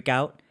not to freak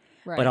out,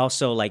 Right. but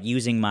also like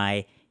using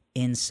my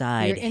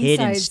inside Your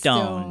hidden inside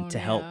stone stone, to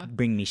yeah. help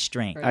bring me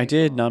strength. Right. I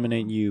did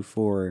nominate you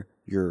for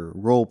your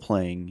role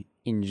playing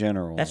in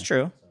general. That's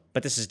true,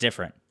 but this is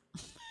different.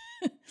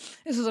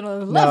 This was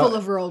another level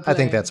of role play. I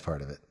think that's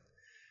part of it.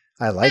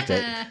 I liked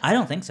it. I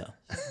don't think so.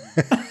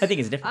 I think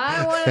it's different.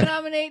 I want to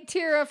nominate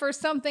Tira for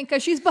something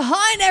because she's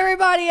behind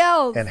everybody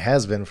else. And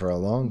has been for a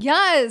long time.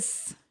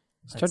 Yes.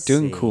 Start Let's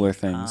doing see. cooler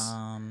things.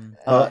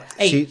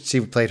 Hey.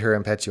 She played her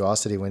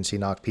impetuosity when she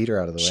knocked Peter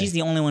out of the way. She's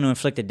the only one who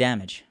inflicted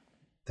damage.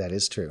 That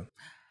is true.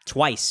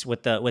 Twice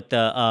with the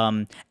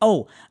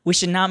oh, we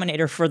should nominate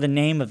her for the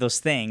name of those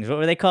things. What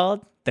were they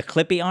called? The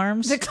clippy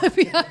arms? The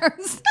clippy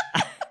arms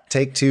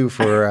Take 2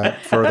 for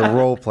the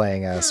role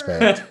playing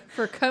aspect,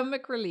 for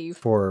comic relief.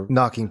 for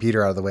knocking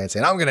Peter out of the way and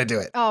saying, "I'm going to do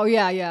it." Oh,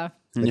 yeah.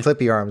 The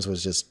clippy arms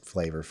was just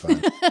flavor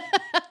fun.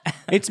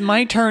 It's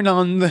my turn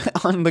on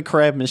the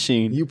crab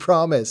machine. You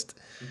promised.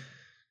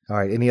 All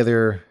right. Any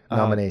other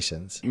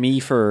nominations? Me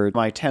for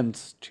my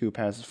 10th to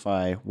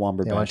pacify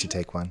Womberbash. Yeah, why don't you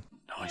take one?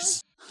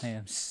 Nice. I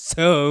am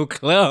so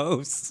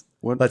close.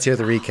 Let's hear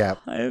the recap.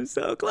 I am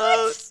so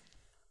close.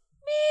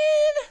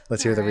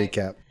 Let's hear the right.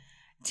 recap.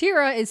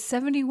 Tira is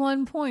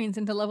 71 points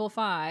into level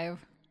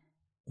 5.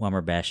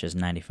 Womberbash is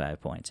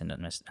 95 points into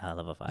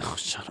level 5. Oh,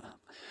 shut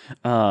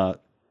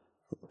up.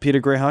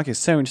 Peter Greyhawk is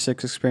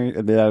 76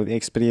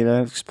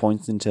 experience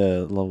points into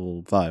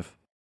level 5.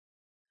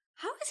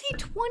 How is he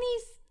 25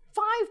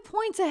 5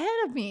 points ahead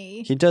of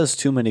me. He does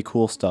too many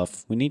cool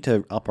stuff. We need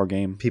to up our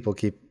game. People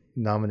keep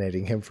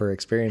nominating him for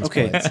experience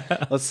Okay, points.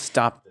 let's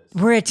stop this.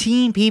 We're a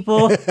team,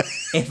 people.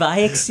 If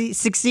I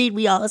succeed,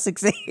 we all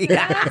succeed.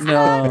 That's No.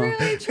 not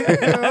really true.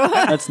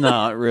 That's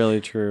not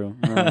really true.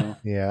 No.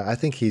 Yeah, I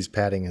think he's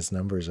padding his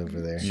numbers over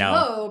there.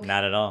 No, Joke.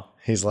 not at all.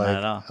 He's Not like,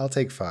 at all. I'll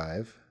take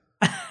 5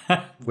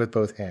 with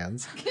both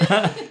hands.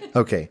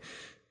 Okay,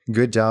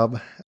 good job.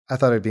 I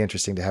thought it'd be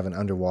interesting to have an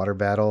underwater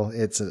battle.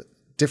 It's a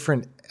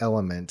different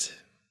element,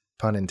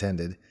 pun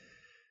intended,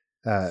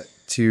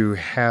 to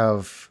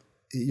have.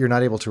 You're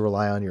not able to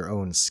rely on your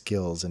own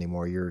skills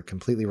anymore. You're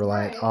completely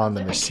reliant on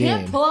the machine. I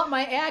can't pull out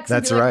my axe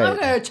That's and be like, I'm right.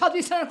 going to chop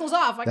these tentacles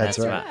off. I That's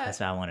can't do right. that. That's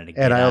what I wanted to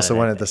get. And I out also of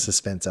wanted that the thing.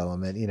 suspense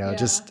element. You know, Yeah.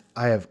 just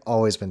I have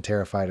always been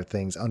terrified of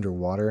things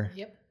underwater.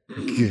 Yep.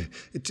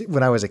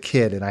 When I was a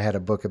kid and I had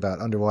a book about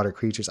underwater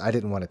creatures, I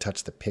didn't want to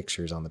touch the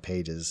pictures on the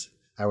pages.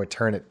 I would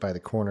turn it by the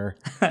corner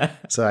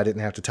so I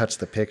didn't have to touch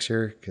the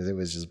picture because it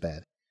was just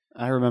bad.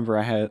 I remember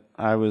I had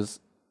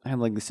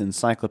like this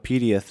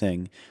encyclopedia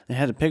thing. It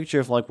had a picture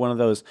of like one of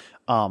those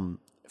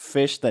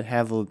fish that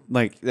have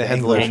like that had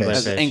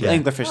anglerfish.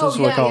 anglerfish. That's what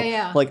yeah, they're called. yeah,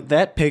 yeah. Like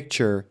that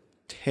picture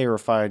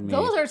terrified me.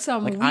 Those are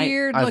some Like,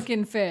 weird I've-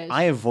 looking fish.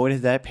 I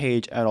avoided that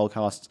page at all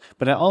costs.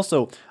 But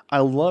I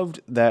loved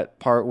that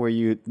part where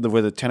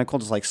where the tentacle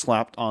just like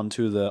slapped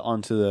onto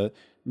the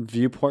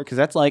viewport, because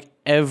that's like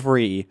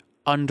every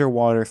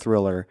underwater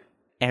thriller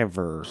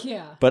ever.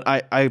 Yeah. But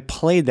I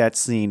played that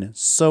scene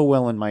so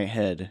well in my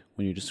head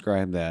when you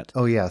described that.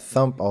 Oh, yeah.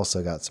 Thump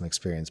also got some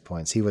experience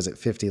points. He was at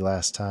 50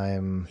 last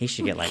time. He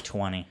should get like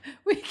 20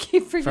 we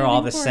keep forgetting for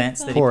all the poor sense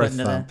Thump. that he Poor put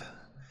into Thump.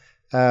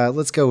 that.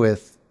 Let's go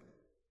with,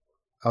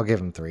 I'll give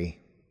him 3.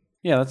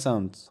 Yeah, that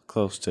sounds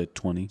close to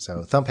 20.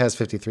 So Thump has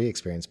 53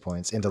 experience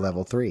points into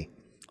level 3.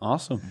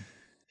 Awesome.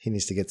 He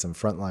needs to get some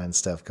frontline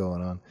stuff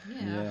going on.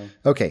 Yeah.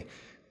 Okay,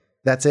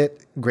 that's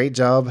it. Great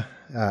job.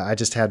 I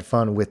just had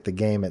fun with the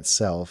game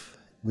itself.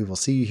 We will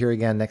see you here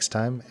again next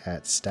time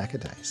at Stack of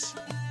Dice.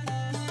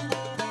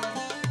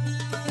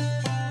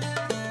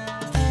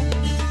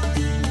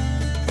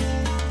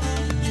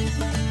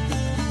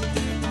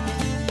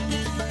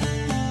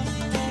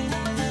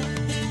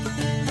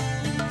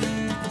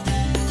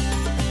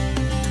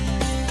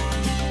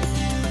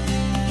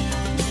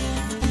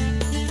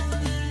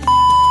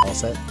 All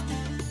set?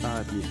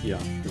 Yeah.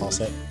 All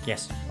set?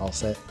 Yes. All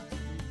set?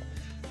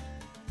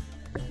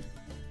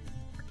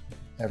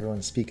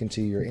 Everyone speak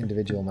into your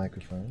individual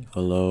microphone.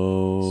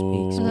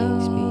 Hello. Speak.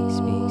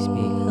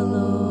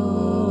 Hello.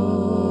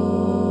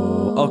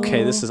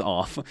 Okay, this is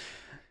off.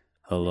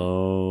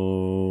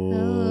 Hello.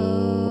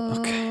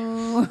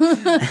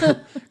 Okay.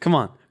 Come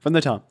on, from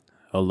the top.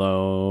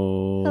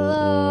 Hello.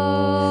 Hello.